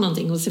vilja ha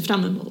någonting och se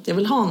fram emot. Jag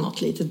vill ha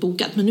något litet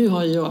bokat. Men nu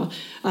har jag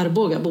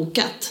Arboga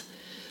bokat.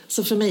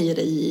 Så för mig är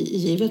det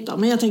givet då.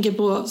 Men jag tänker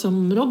på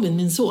som Robin,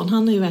 min son.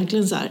 Han är ju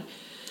verkligen så här.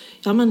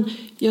 Ja, men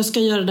jag ska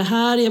göra det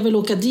här. Jag vill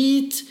åka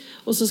dit.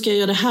 Och så ska jag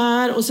göra det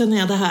här och sen är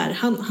jag det här.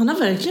 Han har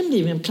verkligen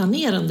blivit en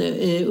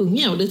planerande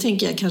unge. Och det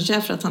tänker jag kanske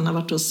är för att han har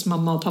varit hos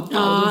mamma och pappa.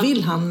 Ja. Och då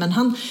vill han. Men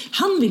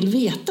han vill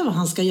veta vad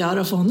han ska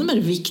göra. För honom är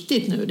det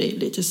viktigt nu. Det är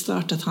lite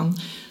stört att han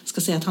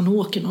ska säga att han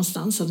åker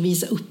någonstans. Att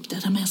visa upp det.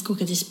 Men jag ska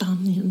åka till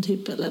Spanien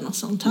typ eller något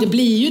sånt. Det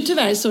blir ju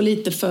tyvärr så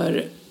lite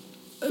för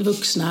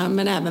vuxna.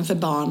 Men även för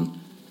barn.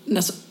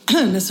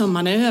 När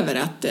sommaren är över.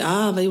 Att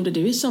vad gjorde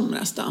du i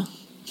somras då?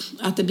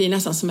 Att det blir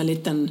nästan som en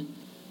liten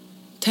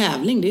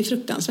tävling. Det är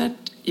fruktansvärt.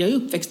 Jag är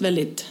uppväxt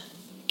väldigt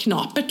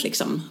knapert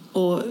liksom.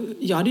 Och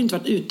jag hade ju inte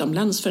varit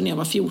utomlands förrän jag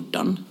var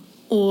 14.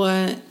 Och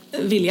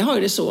Vilja har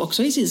ju det så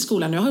också i sin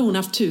skola. Nu har hon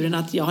haft turen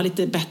att jag har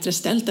lite bättre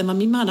ställt än vad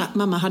min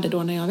mamma hade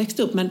då när jag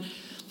växte upp. Men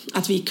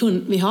att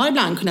vi har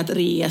ibland kunnat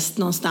rest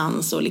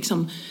någonstans. Och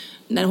liksom,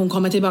 när hon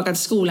kommer tillbaka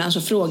till skolan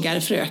så frågar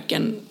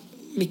fröken,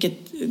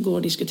 vilket går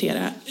att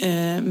diskutera.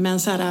 Men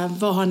så här,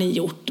 vad har ni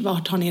gjort?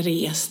 Vart har ni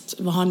rest?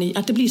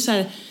 Att det blir så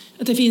här...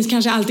 Att det finns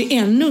kanske alltid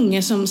en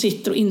unge som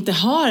sitter och inte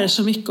har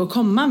så mycket att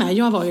komma med.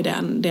 Jag var ju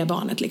det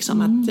barnet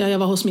liksom. Att jag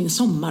var hos min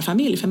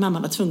sommarfamilj för mamma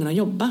var tvungen att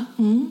jobba.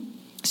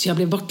 Så jag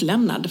blev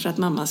bortlämnad för att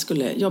mamma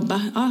skulle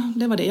jobba. Ja,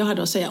 det var det jag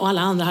hade att säga. Och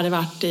alla andra hade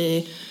varit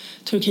i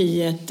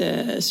Turkiet,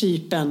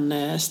 Cypern,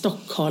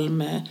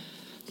 Stockholm,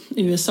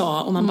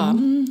 USA. Och man bara...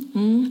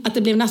 Att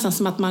det blev nästan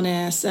som att man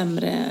är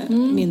sämre,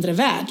 mindre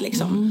värd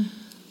liksom.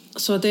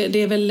 Så det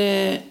är väl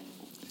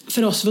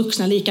för oss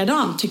vuxna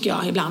likadant tycker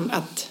jag ibland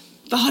att...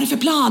 Vad har du för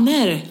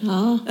planer?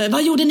 Ja.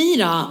 Vad gjorde ni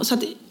då? Så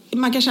att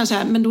man kan känna så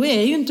här, men då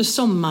är ju inte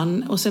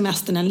sommaren och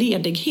semestern en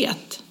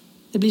ledighet.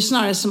 Det blir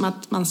snarare som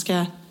att man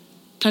ska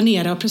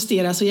planera och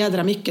prestera så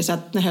jädra mycket så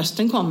att när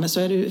hösten kommer så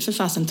är du för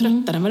fasen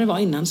tröttare än vad det var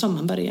innan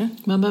sommaren började.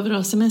 Man behöver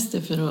ha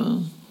semester för att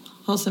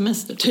ha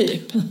semester.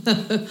 Typ.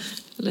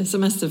 Eller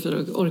semester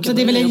för att orka. Så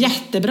det är väl en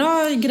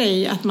jättebra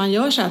grej att man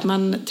gör så att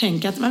man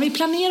tänker att vi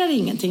planerar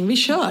ingenting, vi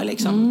kör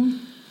liksom.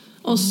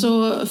 Och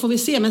så får vi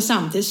se, men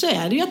samtidigt så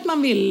är det ju att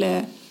man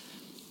vill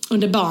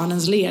under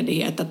barnens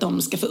ledighet att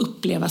de ska få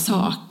uppleva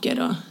saker.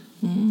 Och,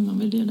 man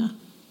vill det.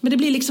 Men det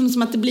blir liksom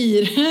som att det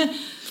blir...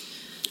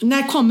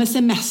 När kommer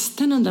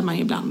semestern undrar man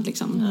ju ibland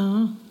liksom.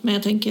 Ja, men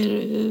jag tänker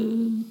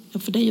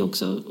för dig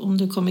också om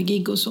det kommer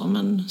gig och så.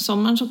 Men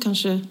sommaren så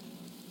kanske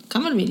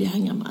kan man vilja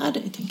hänga med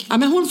dig, tänker jag. Ja,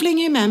 men hon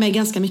flänger ju med mig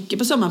ganska mycket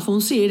på sommaren. För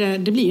hon ser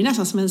det blir ju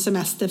nästan som en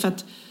semester. För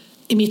att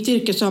i mitt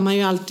yrke så har man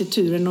ju alltid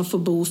turen att få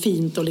bo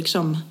fint och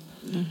liksom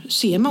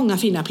se många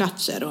fina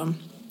platser. Och,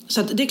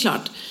 så att det är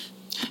klart.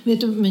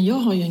 Vet du, men jag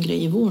har ju en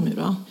grej i vår nu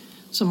då.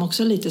 Som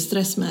också är lite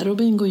stress med.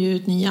 Robin går ju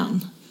ut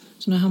 9:an.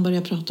 Så när han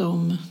börjar prata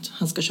om att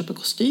han ska köpa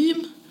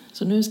kostym.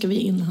 Så nu ska vi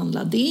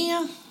inhandla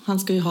det. Han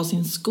ska ju ha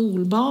sin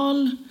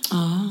skolbal.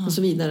 Och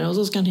så vidare. Och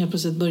så ska han helt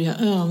plötsligt börja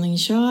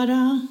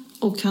övningsköra.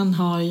 Och han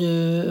har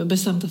ju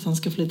bestämt att han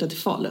ska flytta till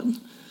Falun.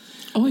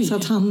 Oj. Så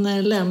att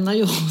han lämnar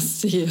ju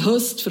oss i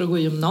höst för att gå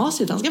i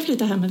gymnasiet. Han ska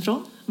flytta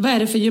hemifrån. Vad är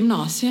det för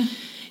gymnasie?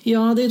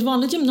 Ja, det är ett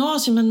vanligt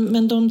gymnasium.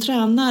 Men de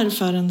tränar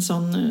för en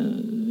sån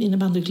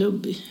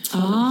innebandyklubb.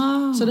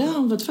 Så det har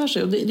han fått för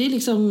sig. Och det är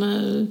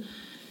liksom...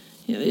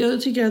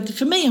 Jag tycker att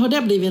för mig har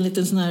det blivit en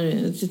liten sån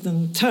här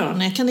liten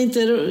törn. Jag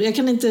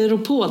kan inte rå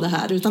på det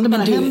här utan det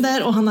bara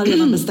händer och han har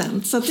redan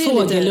bestämt. Så det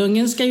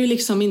Fågelungen ska ju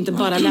liksom inte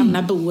bara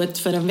lämna boet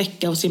för en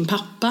vecka hos sin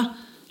pappa.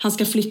 Han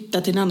ska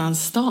flytta till en annan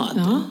stad.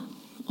 Ja,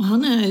 och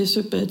han är ju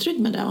supertrygg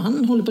med det och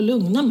han håller på att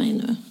lugna mig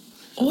nu.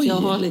 Oj. Jag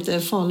har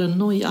lite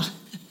Falun-noja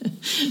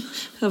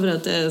över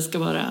att det ska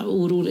vara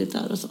oroligt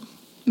där och så.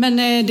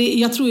 Men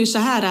jag tror ju så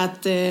här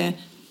att...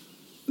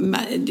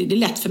 det är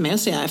lätt för mig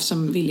att säga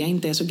eftersom Vilja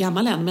inte är så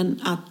gammal än, men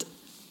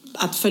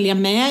att följa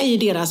med i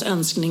deras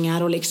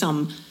önskningar och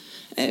liksom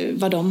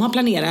vad de har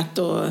planerat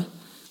och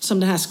som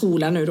den här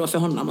skolan nu då för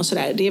honom och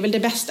sådär, det är väl det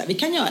bästa vi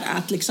kan göra,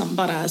 att liksom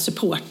bara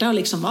supporta och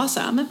liksom vara så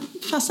här, men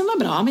fasen var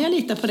bra, men jag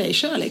litar på dig,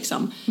 kör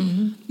liksom.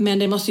 Men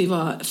det måste ju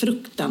vara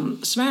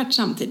fruktansvärt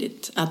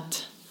samtidigt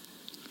att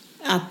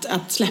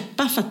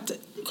släppa, för att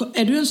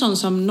är du en sån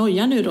som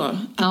nojar nu då,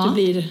 att du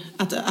blir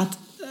att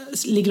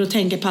ligger och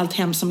tänker på allt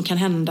hemskt som kan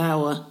hända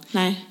och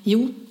nej.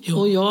 Jo.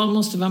 Och jag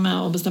måste vara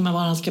med och bestämma var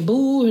han ska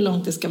bo, hur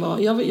långt det ska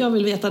vara. Jag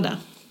vill veta det.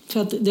 För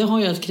att det har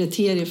jag ett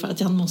kriterium för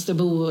att han måste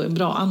bo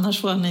bra.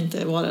 Annars får han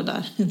inte vara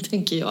där,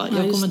 tänker jag.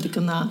 Jag kommer inte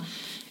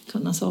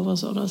kunna sova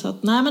så då. Så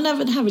att, nej, men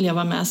det här vill jag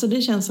vara med. Så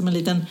det känns som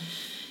en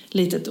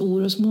litet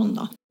orosmoln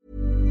då.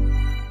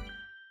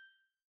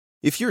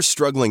 If you're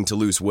struggling to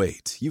lose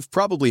weight, you've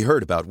probably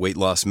heard about weight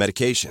loss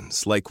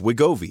medications like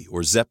Wegovy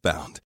or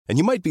Zepbound, and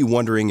you might be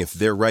wondering if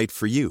they're right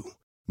for you.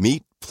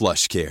 Meet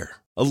PlushCare,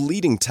 a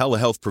leading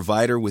telehealth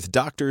provider with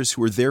doctors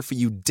who are there for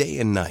you day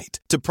and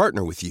night to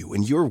partner with you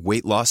in your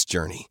weight loss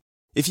journey.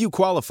 If you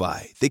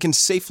qualify, they can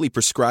safely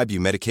prescribe you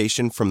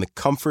medication from the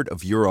comfort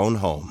of your own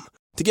home.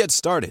 To get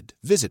started,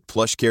 visit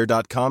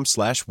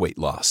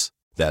plushcare.com/weightloss.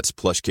 That's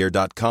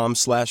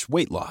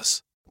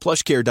plushcare.com/weightloss.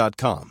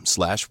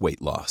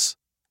 plushcare.com/weightloss.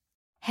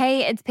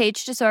 Hey, it's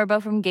Paige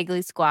DeSorbo from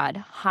Giggly Squad.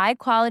 High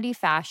quality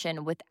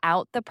fashion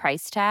without the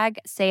price tag.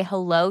 Say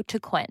hello to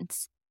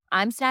Quince.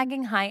 I'm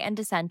snagging high-end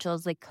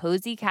essentials like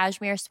cozy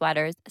cashmere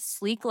sweaters,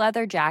 sleek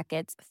leather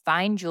jackets,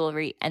 fine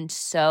jewelry, and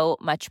so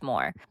much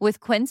more. With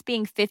Quince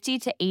being 50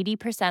 to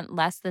 80%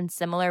 less than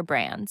similar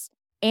brands.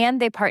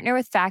 And they partner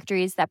with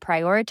factories that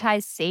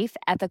prioritize safe,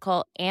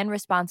 ethical, and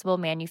responsible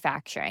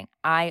manufacturing.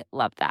 I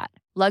love that.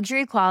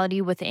 Luxury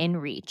quality within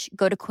reach.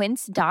 Go to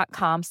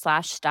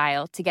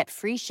quince.com/style to get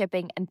free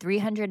shipping and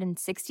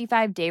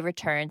 365-day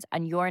returns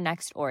on your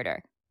next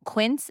order.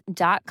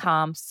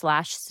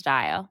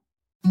 Quince.com/style.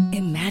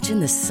 Imagine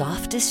the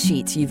softest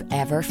sheets you've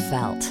ever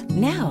felt.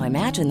 Now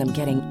imagine them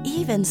getting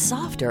even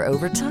softer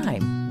over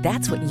time.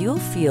 That's what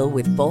you'll feel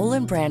with Boll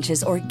 &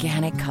 Branch's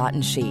organic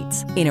cotton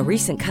sheets. In a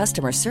recent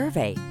customer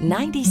survey,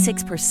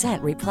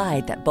 96%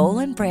 replied that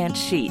Boll & Branch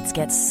sheets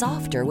get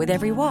softer with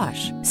every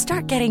wash.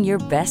 Start getting your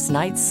best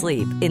night's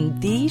sleep in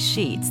these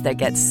sheets that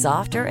get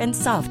softer and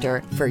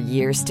softer for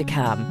years to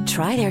come.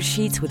 Try their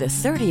sheets with a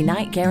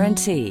 30-night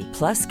guarantee.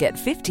 Plus, get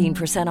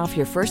 15% off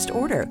your first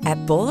order at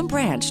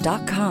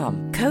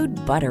bollandbranch.com. Code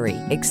BUTTERY.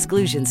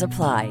 Exclusions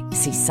apply.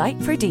 See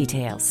site for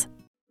details.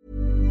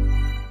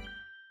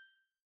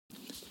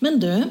 Men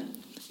du,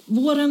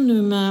 våren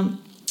nu med...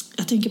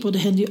 Jag tänker på, det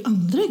händer ju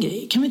andra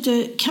grejer.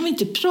 Kan vi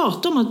inte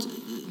prata om att...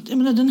 Jag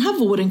menar, den här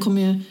våren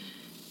kommer ju...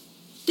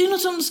 Det är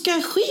något som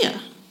ska ske.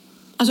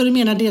 Alltså du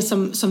menar det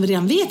som vi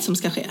redan vet som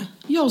ska ske?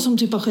 Ja, som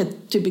typ har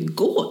skett typ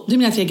igår. Du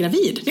menar att jag är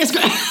gravid? Jag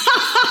skojar.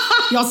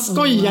 Jag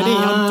skojar, det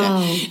är jag inte.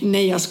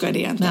 Nej, jag skojar,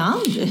 det är inte.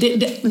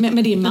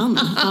 Med din man.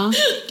 Ja.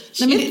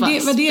 Nej, men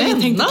det var det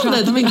vi tänkte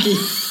prata om. Det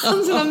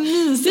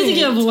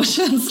tycker jag är vår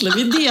känsla.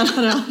 Vi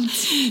delar allt.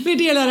 Vi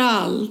delar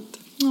allt.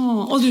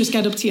 Och du ska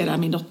adoptera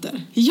min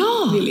dotter.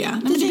 Ja,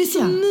 Vilja. Nej, det blir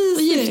så mysigt.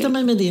 Och gifta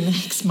mig med din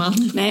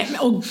exman. Nej,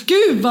 men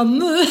gud vad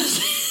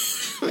mysigt.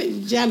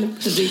 Hjälp.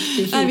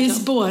 Riktigt Nej, vi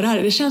fint.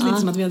 spårar. Det känns lite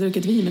som att vi har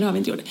druckit vin, men det har vi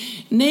inte gjort.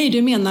 Nej,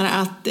 du menar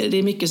att det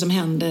är mycket som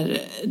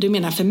händer. Du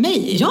menar för mig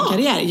i min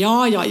karriär?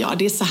 Ja,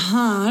 det är så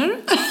här.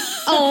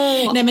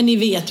 Nej, men ni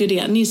vet ju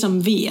det. Ni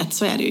som vet,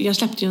 så är det ju. Jag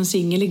släppte ju en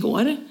singel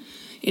igår.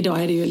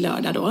 Idag är det ju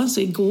lördag då.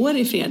 Så igår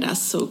i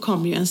fredags så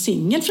kom ju en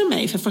singel från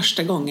mig för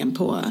första gången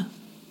på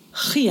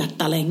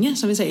sketa länge,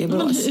 som vi säger i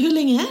Borås. Hur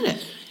länge är det?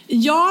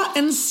 Ja,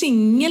 en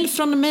singel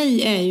från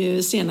mig är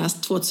ju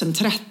senast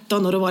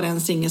 2013 och då var det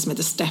en singel som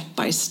heter Step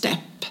by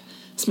Step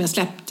som jag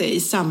släppte i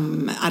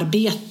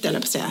samarbete, eller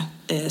på att säga,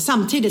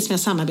 samtidigt som jag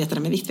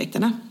samarbetade med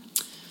Viktväktarna.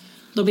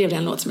 Då blev det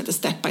en låt som heter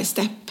Step by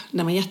Step.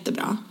 Den var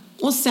jättebra.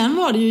 Och sen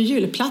var det ju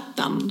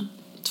julplattan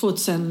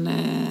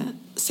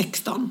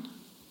 2016.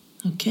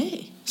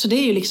 Okej. Så det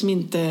är ju liksom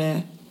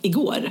inte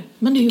igår.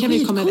 Men det är ju kan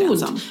vi komma överens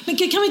skitcoolt. om. Men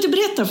kan vi inte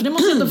berätta? För det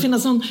måste ändå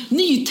finnas någon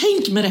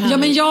nytänk med det här. Ja,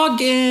 men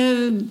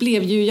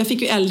jag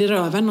fick ju eld i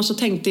röven och så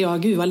tänkte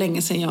jag, gud vad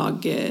länge sedan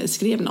jag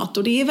skrev något.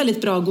 Och det är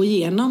väldigt bra att gå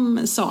igenom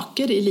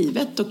saker i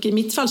livet. Och i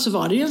mitt fall så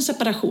var det ju en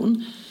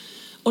separation.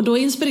 Och då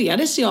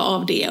inspirerades jag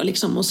av det och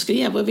liksom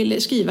skrev och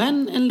ville skriva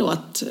en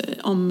låt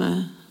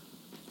om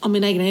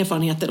mina egna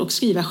erfarenheter och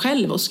skriva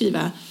själv och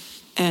skriva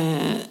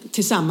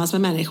tillsammans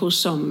med människor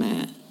som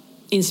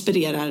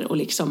inspirerar och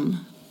liksom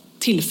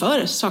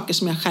tillför saker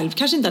som jag själv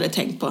kanske inte hade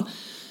tänkt på.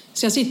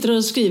 Så jag sitter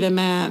och skriver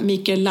med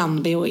Mikael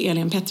Landby och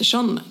Elin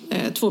Pettersson,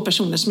 2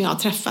 personer som jag har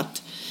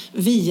träffat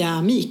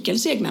via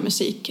Mikaels egna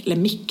musik, eller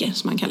Micke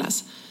som han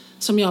kallas,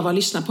 som jag var och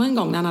lyssnade på en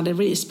gång när han hade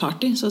release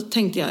party. Så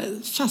tänkte jag,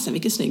 fasen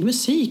vilken snygg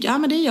musik. Ja,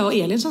 men det är jag och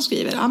Elin som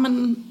skriver. Ja,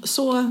 men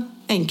så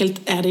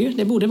enkelt är det ju.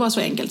 Det borde vara så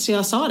enkelt. Så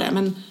jag sa det,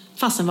 men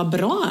fasen vad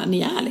bra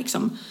ni är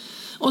liksom.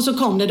 Och så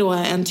kom det då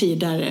en tid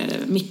där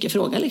Micke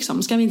frågade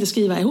liksom, ska vi inte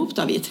skriva ihop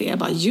då vi 3? Jag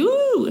bara, jo!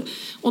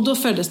 Och då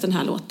föddes den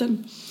här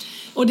låten.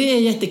 Och det är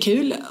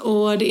jättekul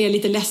och det är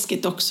lite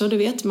läskigt också, du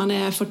vet. Man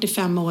är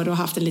 45 år och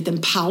har haft en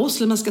liten paus,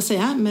 eller man ska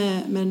säga,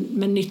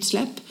 med nytt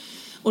släpp.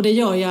 Och det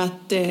gör ju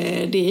att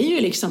det är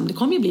ju liksom, det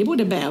kommer ju bli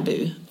både bä och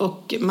bu.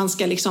 Och man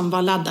ska liksom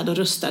vara laddad och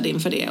rustad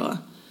inför det och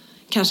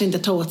kanske inte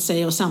ta åt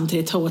sig och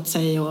samtidigt ta åt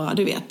sig och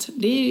du vet.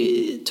 Det är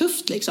ju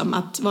tufft liksom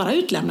att vara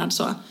utlämnad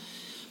så.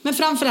 Men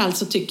framförallt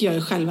så tycker jag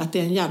ju själv att det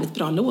är en jävligt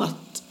bra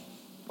låt.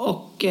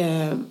 Och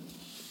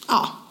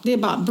ja, det är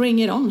bara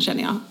bring it on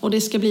känner jag. Och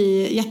det ska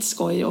bli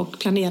jätteskoj och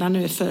planera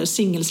nu för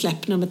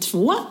singelsläpp nummer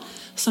 2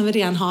 som vi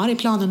redan har i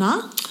planerna.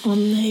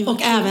 Nej,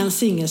 och även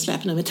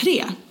singelsläpp nummer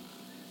 3.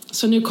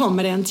 Så nu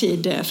kommer det en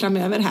tid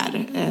framöver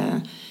här,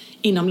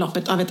 inom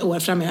loppet av ett år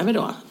framöver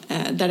då,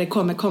 där det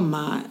kommer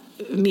komma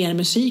mer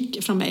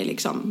musik från mig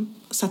liksom,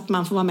 så att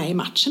man får vara med i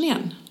matchen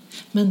igen.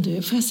 Men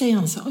du, får jag säga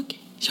en sak?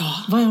 Ja.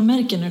 Vad jag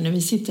märker nu när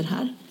vi sitter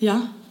här.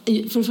 Ja.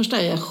 För det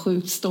första är jag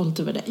sjukt stolt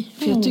över dig.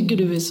 För jag tycker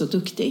du är så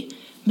duktig.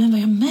 Men vad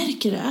jag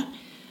märker är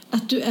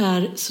att du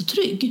är så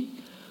trygg.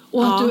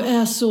 Och att du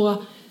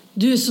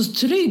är så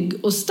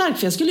trygg och stark.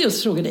 För jag skulle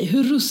just fråga dig,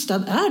 hur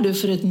rustad är du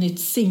för ett nytt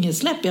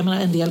singelsläpp? Jag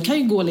menar, en del kan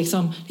ju gå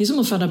liksom, det är som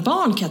att föda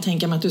barn kan jag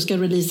tänka mig, att du ska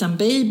releasa en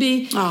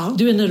baby. Ja.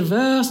 Du är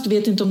nervös, du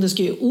vet inte om det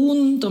ska göra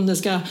ont, om det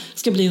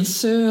ska bli en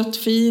söt,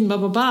 fin,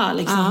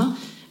 liksom. Ja.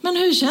 Men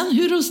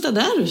hur rustad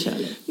är du,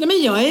 Shirley? Nej,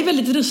 men jag är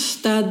väldigt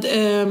rustad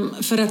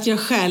för att jag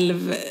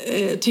själv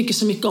tycker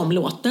så mycket om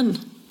låten.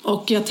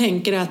 Och jag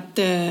tänker att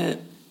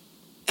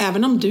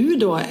även om du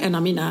då, en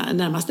av mina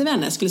närmaste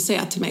vänner, skulle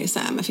säga till mig så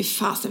här, men fy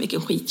fasen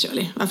vilken skit,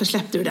 Shirley, varför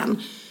släppte du den?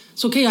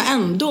 Så kan jag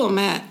ändå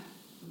med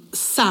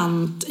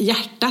sant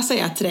hjärta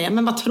säga till dig,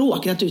 men vad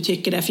tråkigt att du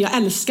tycker det, för jag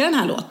älskar den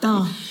här låten.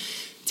 Ja.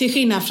 Till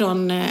skillnad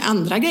från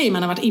andra grejer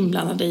man har varit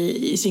inblandad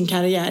i sin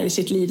karriär, i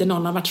sitt liv, där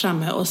någon har varit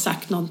framme och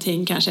sagt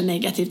någonting kanske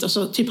negativt och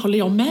så typ håller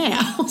jag med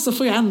och så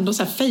får jag ändå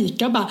så här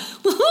fejka och bara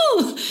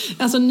woho!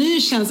 Alltså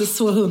nu känns det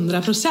så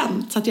 100%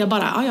 så att jag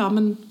bara, ja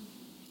men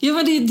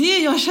det är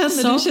det jag känner.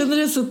 Så, du känner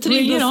dig så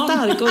trygg och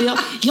stark. Och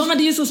ja, men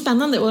det är ju så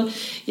spännande. Och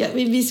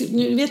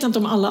nu vet jag inte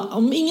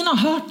om ingen har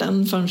hört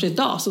den förrän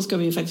idag, så ska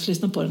vi ju faktiskt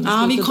lyssna på den.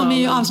 Ja, vi kommer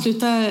ju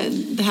avsluta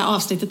det här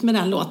avsnittet med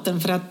den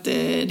låten, för att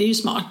det är ju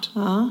smart.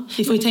 Ja.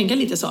 Vi får ju tänka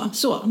lite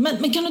så.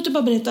 Men kan du inte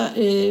bara berätta,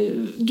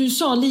 du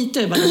sa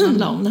lite vad det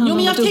handlar om. Jo,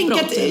 men jag tänker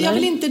att jag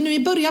vill inte, nu i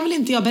början vill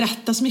inte jag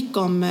berätta så mycket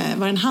om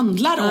vad den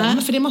handlar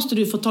om. För det måste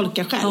du få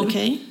tolka själv.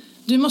 Okay.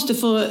 Du måste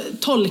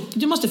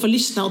få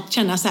lyssna och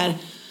känna så här: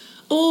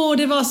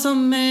 det var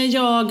som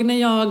jag när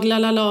jag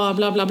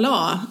bla bla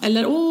bla.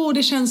 Eller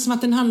det känns som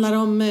att den handlar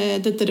om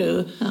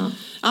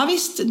Ja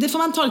visst, det får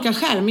man tolka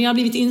själv. Men jag har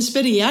blivit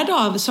inspirerad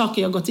av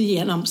saker jag gått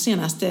igenom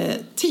senaste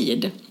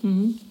tid.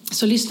 Mm.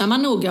 Så lyssnar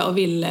man noga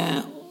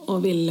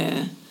och vill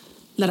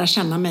lära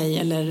känna mig,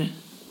 eller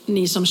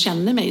ni som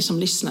känner mig som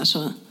lyssnar,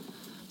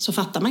 så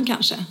fattar man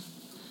kanske.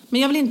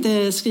 Men jag vill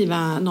inte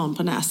skriva någon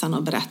på näsan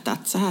och berätta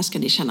att så här ska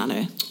ni känna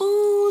nu.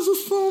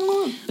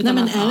 Nej,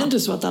 men är det inte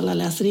så att alla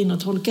läser in och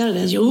tolkar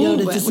det? Jo,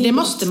 och det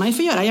måste man ju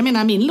få göra. Jag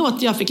menar, min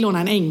låt Jag fick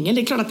låna en ängel,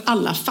 det är klart att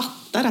alla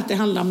fattar att det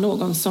handlar om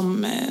någon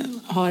som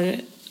har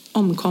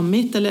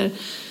omkommit, eller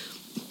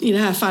i det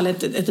här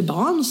fallet ett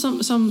barn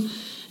som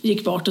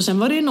gick bort. Och sen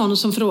var det någon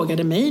som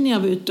frågade mig när jag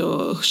var ute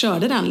och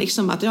körde den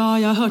liksom att jag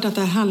har hört att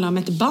det här handlar om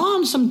ett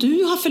barn som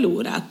du har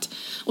förlorat.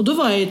 Och då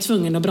var jag ju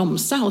tvungen att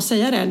bromsa och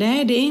säga det.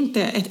 Nej, det är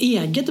inte ett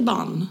eget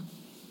barn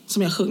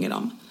som jag sjunger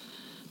om.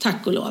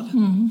 Tack och lov.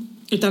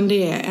 Utan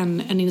det är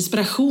en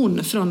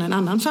inspiration från en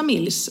annan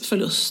familjs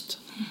förlust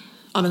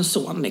av en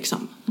son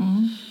liksom.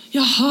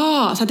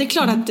 Jaha, så det är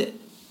klart att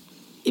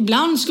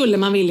ibland skulle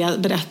man vilja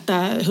berätta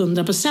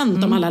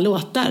 100% om alla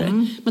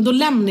låtar. Men då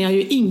lämnar jag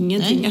ju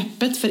ingenting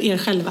öppet för er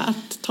själva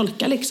att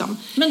tolka liksom.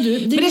 Men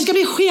det ska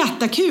bli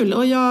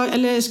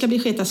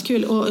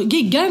skitkul och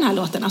gigga den här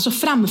låten. Alltså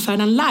framföra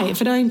den live,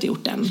 för det har jag inte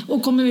gjort än.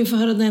 Och kommer vi få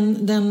höra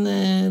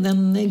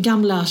den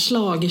gamla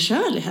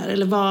Schlager-Shirley här?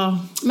 Eller vad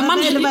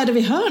är det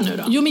vi hör nu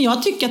då? Jo, men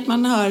jag tycker att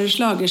man hör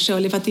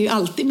Schlager-Shirley för att det är ju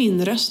alltid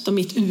min röst och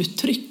mitt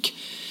uttryck.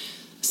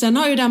 Sen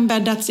har ju den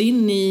bäddats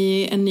in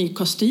i en ny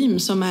kostym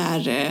som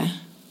är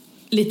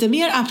lite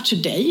mer up to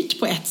date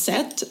på ett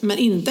sätt, men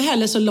inte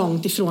heller så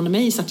långt ifrån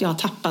mig så att jag har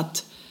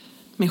tappat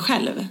mig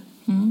själv.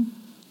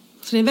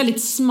 Så det är en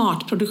väldigt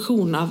smart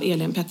produktion av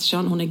Elin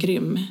Pettersson. Hon är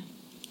grym.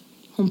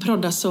 Hon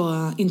proddar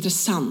så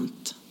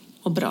intressant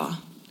och bra.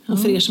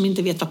 Och för er som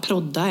inte vet vad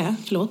prodda är,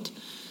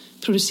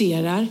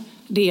 producerar,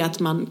 det är att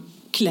man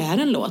klär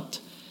en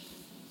låt.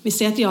 Vi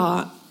säger att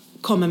jag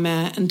kommer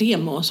med en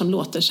demo som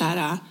låter så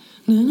här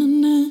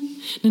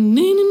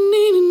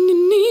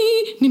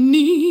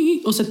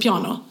och så ett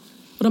piano.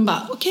 Och de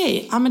bara,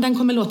 okej, men den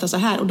kommer låta så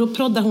här. Och då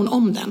proddar hon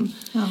om den.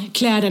 Ja.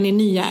 Klär den i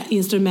nya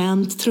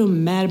instrument,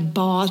 trummor,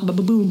 bas,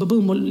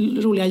 boom, och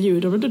roliga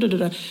ljud.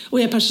 Och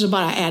helt plötsligt så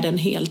bara är den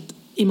helt,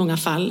 i många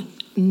fall,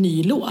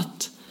 ny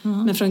låt.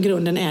 Men från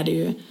grunden är det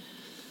ju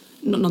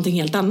någonting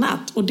helt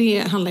annat. Och det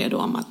handlar ju då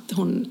om att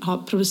hon har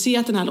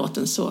producerat den här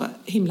låten så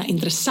himla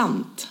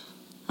intressant.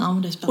 Ja,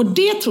 men det är spännande. Och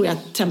det tror jag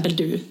att till exempel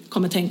du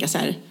kommer tänka så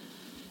här,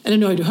 eller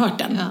nu har ju du hört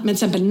den, men till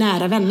exempel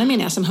nära vänner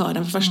menar jag som hör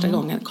den för första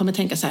gången kommer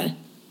tänka så här,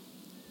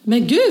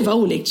 men gud vad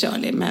olikt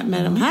Shirley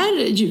med de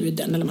här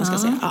ljuden, eller man ska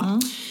säga. Ja.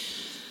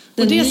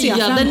 Den nya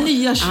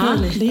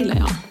Shirley. Ja, det gillar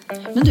jag.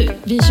 Men du,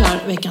 vi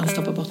kör veckans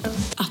topp och botten.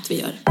 Att vi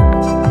gör.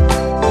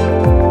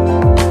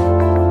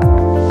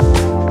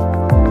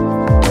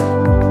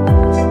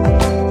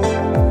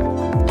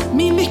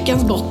 Min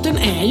veckans botten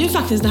är ju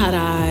faktiskt det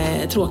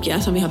här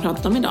tråkiga som vi har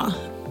pratat om idag.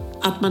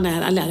 Att man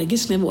är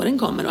allergisk när våren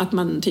kommer och att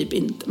man typ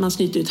man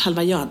snyter ut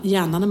halva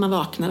hjärnan när man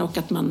vaknar och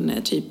att man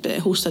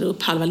typ hostar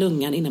upp halva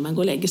lungan innan man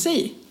går och lägger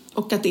sig.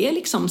 Och att det är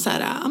liksom så här,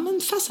 ja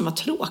men fasen vad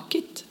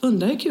tråkigt.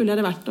 Undrar hur kul det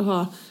hade varit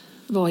att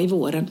vara i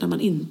våren när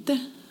man inte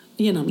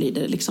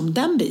genomlider liksom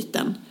den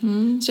biten.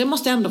 Så jag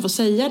måste ändå få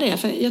säga det,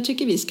 för jag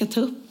tycker vi ska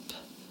ta upp,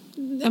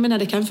 jag menar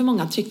det kan för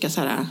många tycka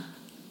så här,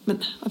 men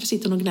varför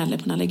sitter hon och gnäller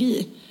på en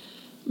allergi?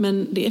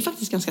 Men det är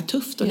faktiskt ganska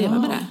tufft att leva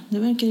med det. Det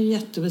verkar ju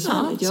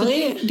jättebesvärligt. Ja, så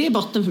det är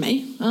botten för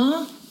mig.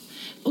 Ja.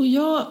 Och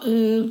jag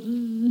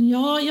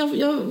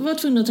var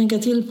tvungen att tänka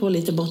till på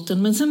lite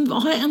botten. Men sen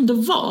har jag ändå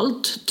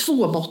valt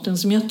 2 botten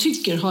som jag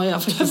tycker har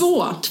jag faktiskt...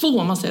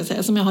 2 måste jag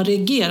säga, som jag har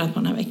reagerat på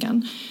den här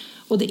veckan.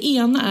 Och det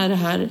ena är det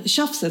här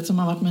tjafset som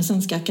har varit med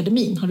Svenska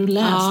Akademin. Har du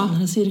läst den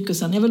här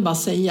cirkusen? Jag vill bara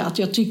säga att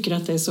jag tycker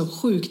att det är så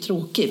sjukt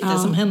tråkigt det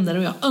som händer.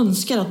 Och jag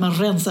önskar att man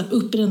rensar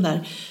upp i den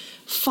där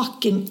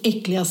fucking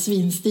äckliga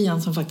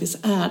svinstian som faktiskt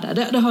är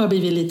där. Det har jag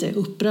blivit lite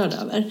upprörd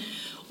över.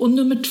 Och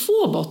nummer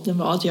 2 botten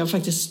var att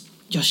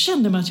jag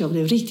kände mig att jag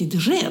blev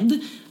riktigt rädd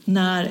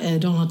när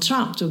Donald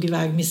Trump tog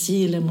iväg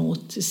missiler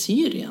mot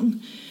Syrien.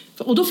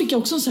 Och då fick jag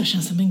också en sån här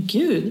känsla, men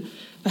gud,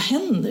 vad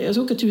händer? Jag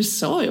ska åka till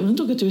USA, jag vill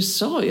inte åka till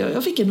USA.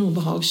 Jag fick en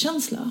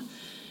obehagskänsla.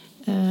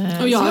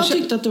 Och jag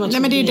tyckte att det var...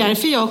 Nej, men det är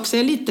därför jag också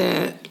är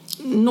lite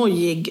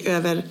nojig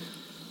över...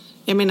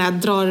 Jag menar,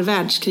 drar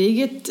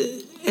världskriget...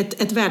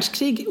 Ett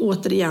världskrig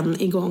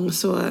återigen igång,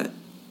 så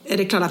är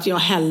det klart att jag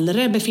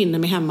hellre befinner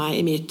mig hemma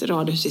i mitt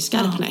radhus i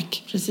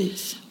Skarpnäck. Ja,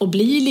 precis. Och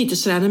blir lite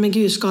sådär, nej men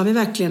gud, ska vi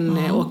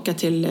verkligen åka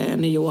till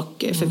New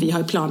York? För vi har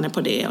ju planer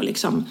på det. Och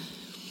liksom.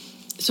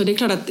 Så det är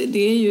klart att det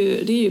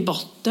är ju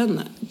botten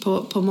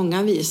på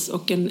många vis.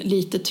 Och en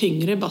lite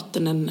tyngre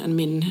botten än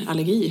min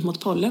allergi mot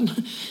pollen.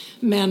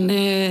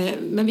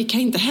 Men vi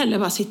kan inte heller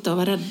bara sitta och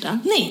vara rädda.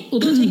 Nej, och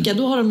då tänker jag,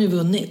 då har de ju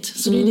vunnit.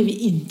 Så det är det vi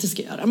inte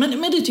ska göra.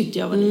 Men det tyckte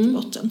jag var lite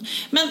botten.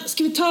 Men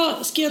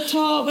ska jag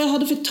ta vad jag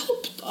hade för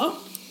topp då?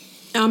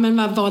 Ja, men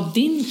vad var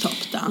din topp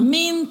då?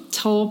 Min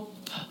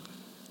topp...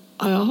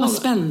 Ja, vad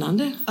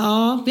spännande.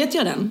 Ja. Vet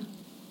jag den?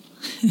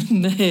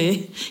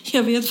 Nej,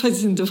 jag vet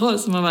faktiskt inte vad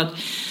som har varit.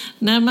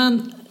 Nej,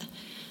 men...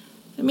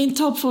 Min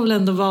topp får väl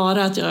ändå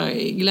vara att jag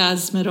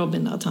gläds med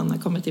Robin att han har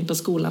kommit in på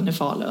skolan i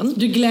Falun.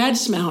 Du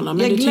gläds med honom,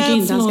 men du tycker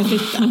inte han ska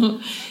flytta.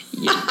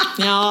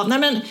 Ja, nej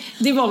men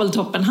det var väl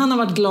toppen. Han har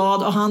varit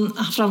glad och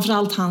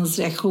framförallt hans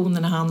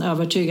reaktioner när han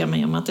övertygar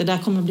mig om att det där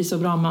kommer bli så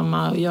bra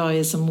mamma och jag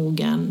är så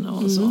mogen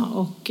och så.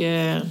 Och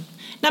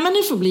nej, men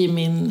det får bli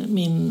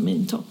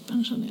min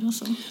toppen, känner jag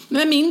så.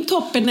 Men min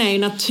toppen är ju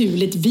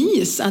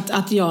naturligtvis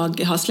att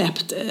jag har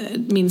släppt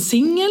min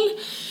singel,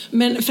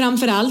 men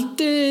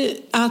framförallt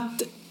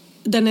att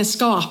den är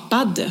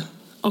skapad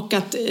och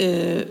att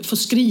få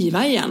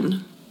skriva igen.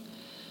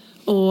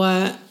 Och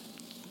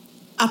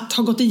att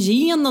ha gått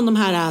igenom de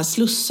här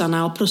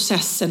slussarna och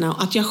processerna,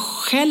 och att jag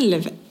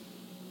själv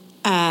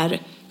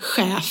är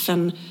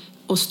chefen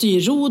och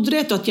styr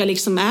rodret, och att jag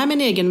liksom är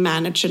min egen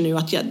manager nu,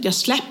 att jag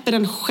släpper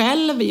den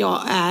själv.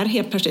 Jag är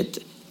helt plötsligt,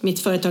 mitt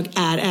företag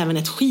är även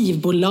ett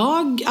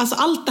skivbolag. Alltså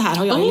allt det här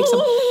har jag liksom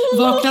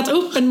vaknat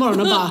upp en morgon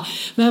och bara,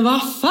 men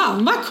vad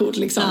fan, vad coolt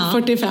liksom.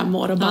 45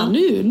 år och bara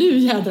nu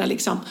jädra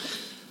liksom.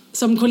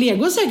 Som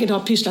kollegor säkert har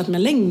pysslat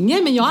med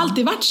länge, men jag har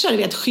alltid varit så här,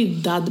 vet,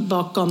 skyddad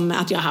bakom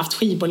att jag har haft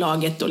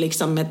skivbolaget och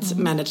liksom ett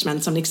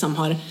management som liksom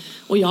har,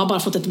 och jag har bara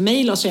fått ett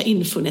mejl och så har jag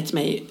infunnit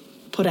mig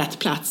på rätt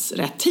plats,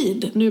 rätt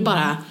tid. Nu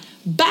bara,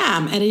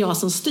 bam, är det jag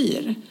som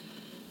styr.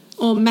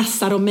 Och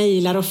mässar och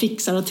mejlar och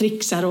fixar och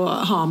trixar och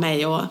har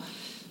mig och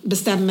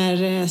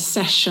bestämmer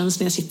sessions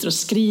när jag sitter och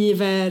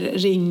skriver,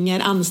 ringer,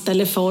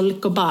 anställer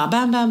folk och bara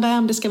bam, bam,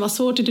 bam, det ska vara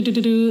så.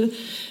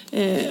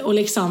 Och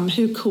liksom,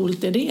 hur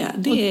coolt är det?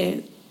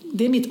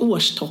 Det är mitt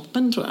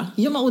årstoppen, tror jag.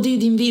 Ja, men, och det är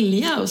din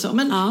vilja och så.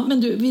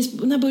 Men du,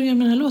 när började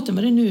med den här låten?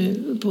 Var det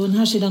nu på den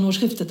här sidan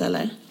årsskiftet,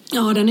 eller?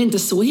 Ja, den är inte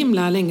så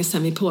himla länge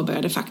sedan vi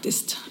påbörjade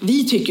faktiskt.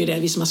 Vi tycker det,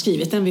 vi som har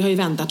skrivit den. Vi har ju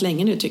väntat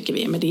länge nu, tycker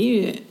vi. Men det är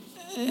ju...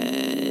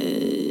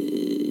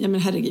 ja,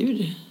 men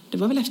herregud. Det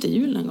var väl efter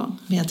jul en gång.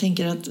 Men jag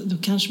tänker att då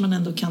kanske man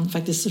ändå kan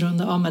faktiskt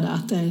runda av med det.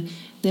 Att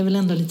det är väl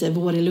ändå lite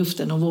vår i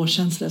luften och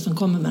vårkänsla som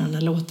kommer med den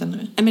här låten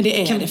nu. Ja, men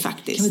det är det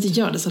faktiskt. Kan vi inte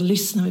göra det, så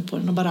lyssnar vi på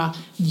den och bara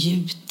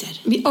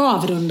njuter. Vi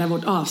avrundar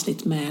vårt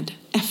avsnitt med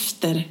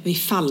Efter vi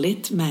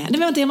fallit med... Nej,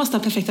 vänta, jag måste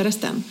ha perfekta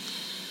rösten.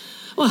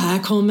 Och här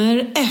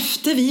kommer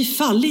Efter vi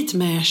fallit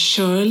med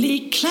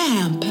Shirley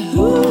Clamp.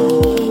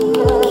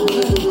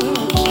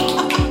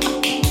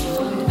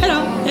 Hej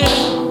då!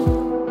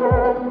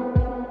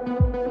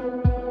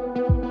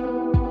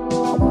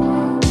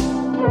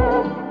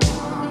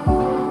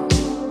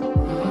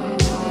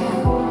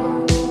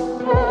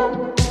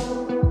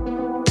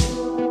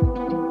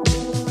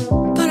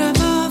 Bara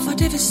vad var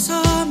det vi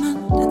sa, men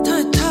det tar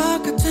ett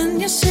tag att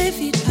vänja sig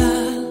vid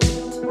allt.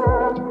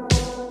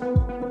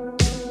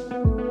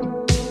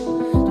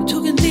 Du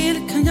tog en del,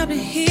 kan jag bli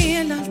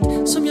hel,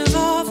 allt som jag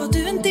var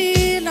du en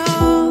del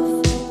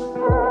av.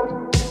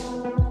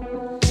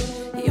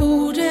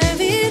 Gjorde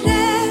vi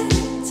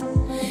rätt?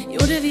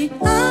 Gjorde vi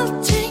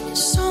allting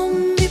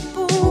som vi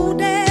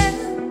borde?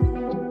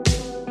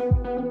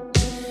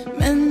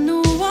 Men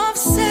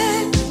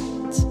oavsett,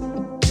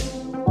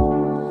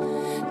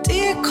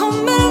 det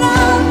kommer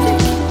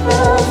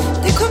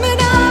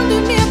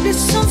aldrig mer bli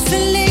som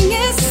för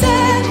länge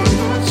sedan.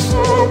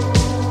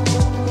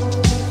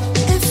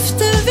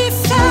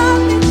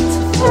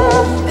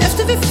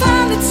 Efter vi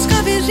fallit ska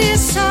vi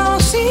resa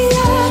oss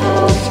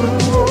igen.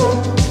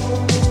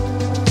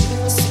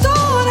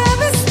 Står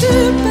över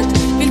stupet,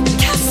 vill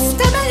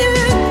kasta mig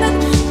ut, men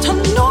ta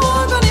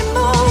någon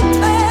emot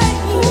mig.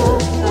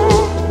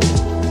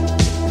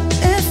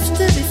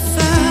 Efter vi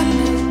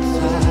fallit,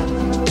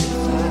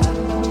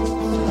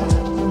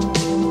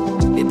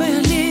 vi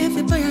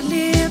börjar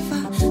leva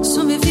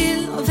som vi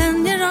vill och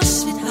vänjer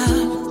oss vid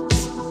allt.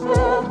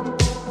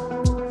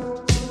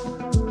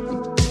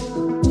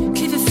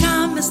 Kliver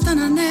fram men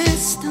stannar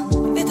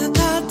nästan, vet att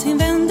allting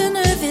vänder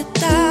nu,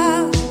 vet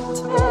att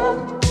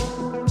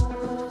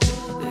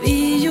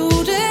vi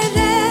gjorde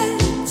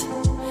rätt.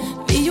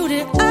 Vi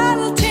gjorde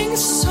allting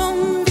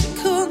som vi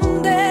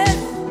kunde.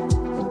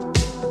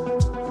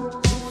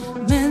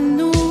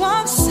 Men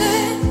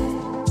oavsett,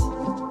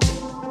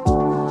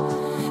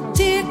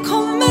 det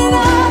kommer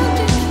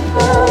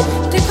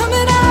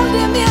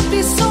aldrig mer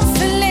bli som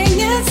för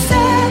länge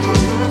sedan.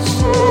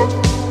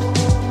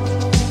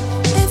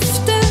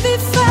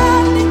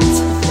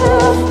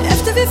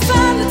 Efter vi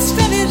fallit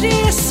ska vi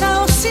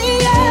resa oss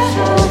igen.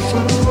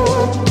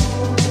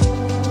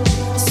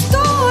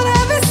 Står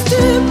över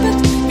stupet,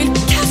 vill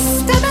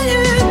kasta mig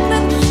ut,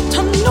 men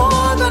ta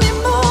någon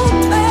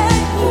emot mig.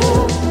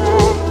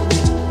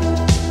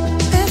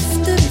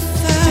 Efter vi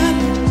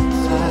fallit.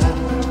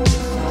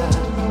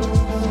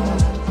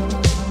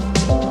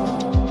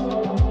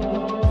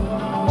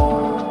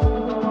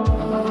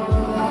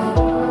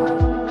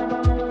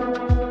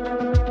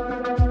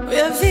 Och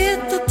jag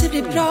vet att det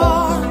blir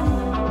bra,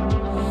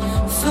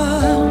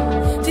 för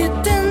det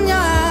är den jag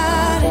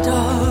är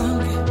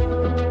idag.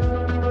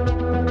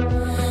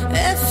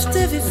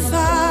 Efter vi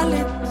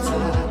fallit.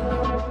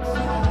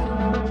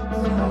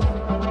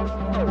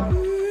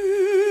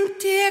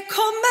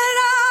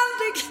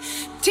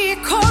 Det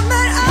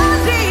kommer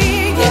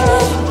aldrig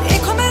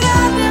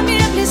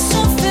mer bli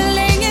som för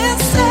länge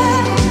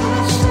sedan.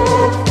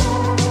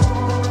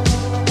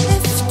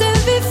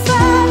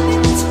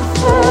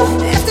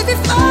 Efter vi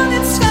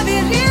fallit ska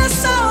vi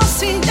resa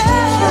oss igen.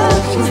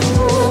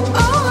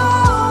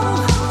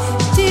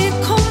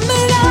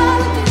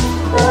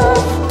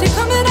 Det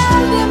kommer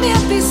aldrig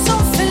mer bli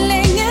som för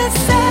länge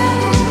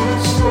sedan.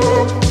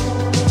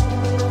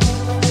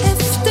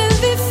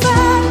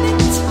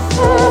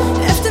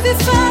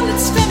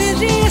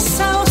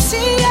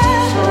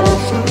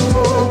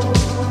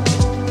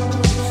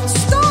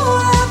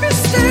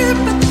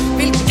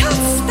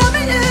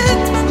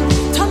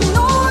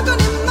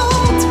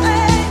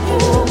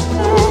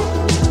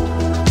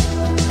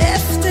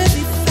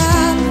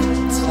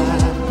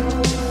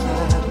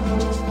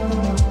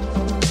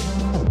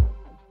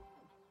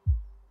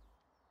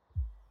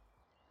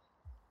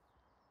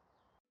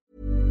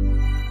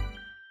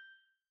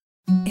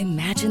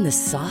 Imagine the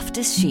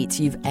softest sheets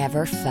you've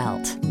ever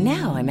felt.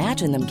 Now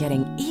imagine them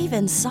getting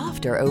even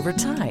softer over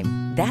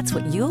time. That's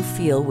what you'll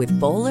feel with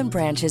Boll &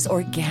 Branch's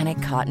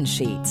organic cotton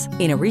sheets.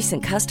 In a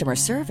recent customer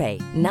survey,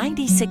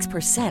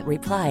 96%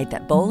 replied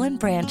that Boll &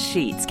 Branch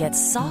sheets get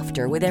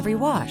softer with every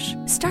wash.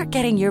 Start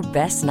getting your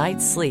best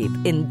night's sleep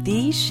in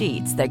these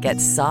sheets that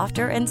get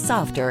softer and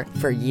softer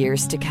for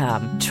years to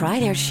come. Try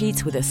their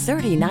sheets with a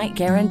 30-night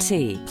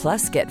guarantee.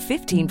 Plus, get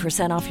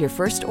 15% off your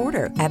first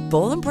order at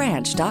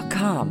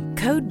bollandbranch.com.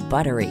 Code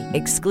BUTTERY.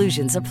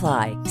 Exclusions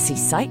apply. See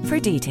site for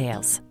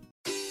details.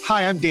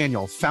 Hi, I'm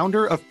Daniel,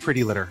 founder of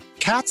Pretty Litter.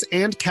 Cats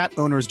and cat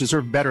owners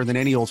deserve better than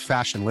any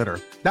old-fashioned litter.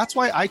 That's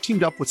why I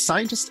teamed up with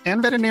scientists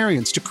and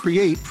veterinarians to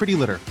create Pretty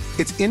Litter.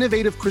 Its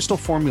innovative crystal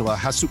formula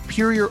has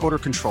superior odor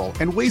control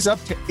and weighs up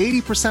to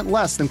 80%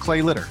 less than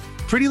clay litter.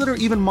 Pretty Litter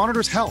even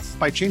monitors health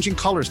by changing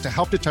colors to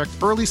help detect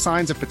early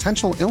signs of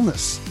potential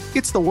illness.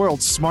 It's the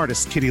world's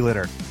smartest kitty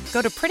litter.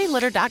 Go to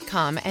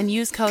prettylitter.com and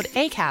use code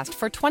ACAST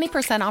for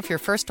 20% off your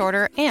first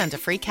order and a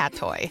free cat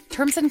toy.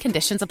 Terms and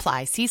conditions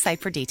apply. See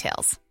site for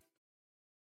details.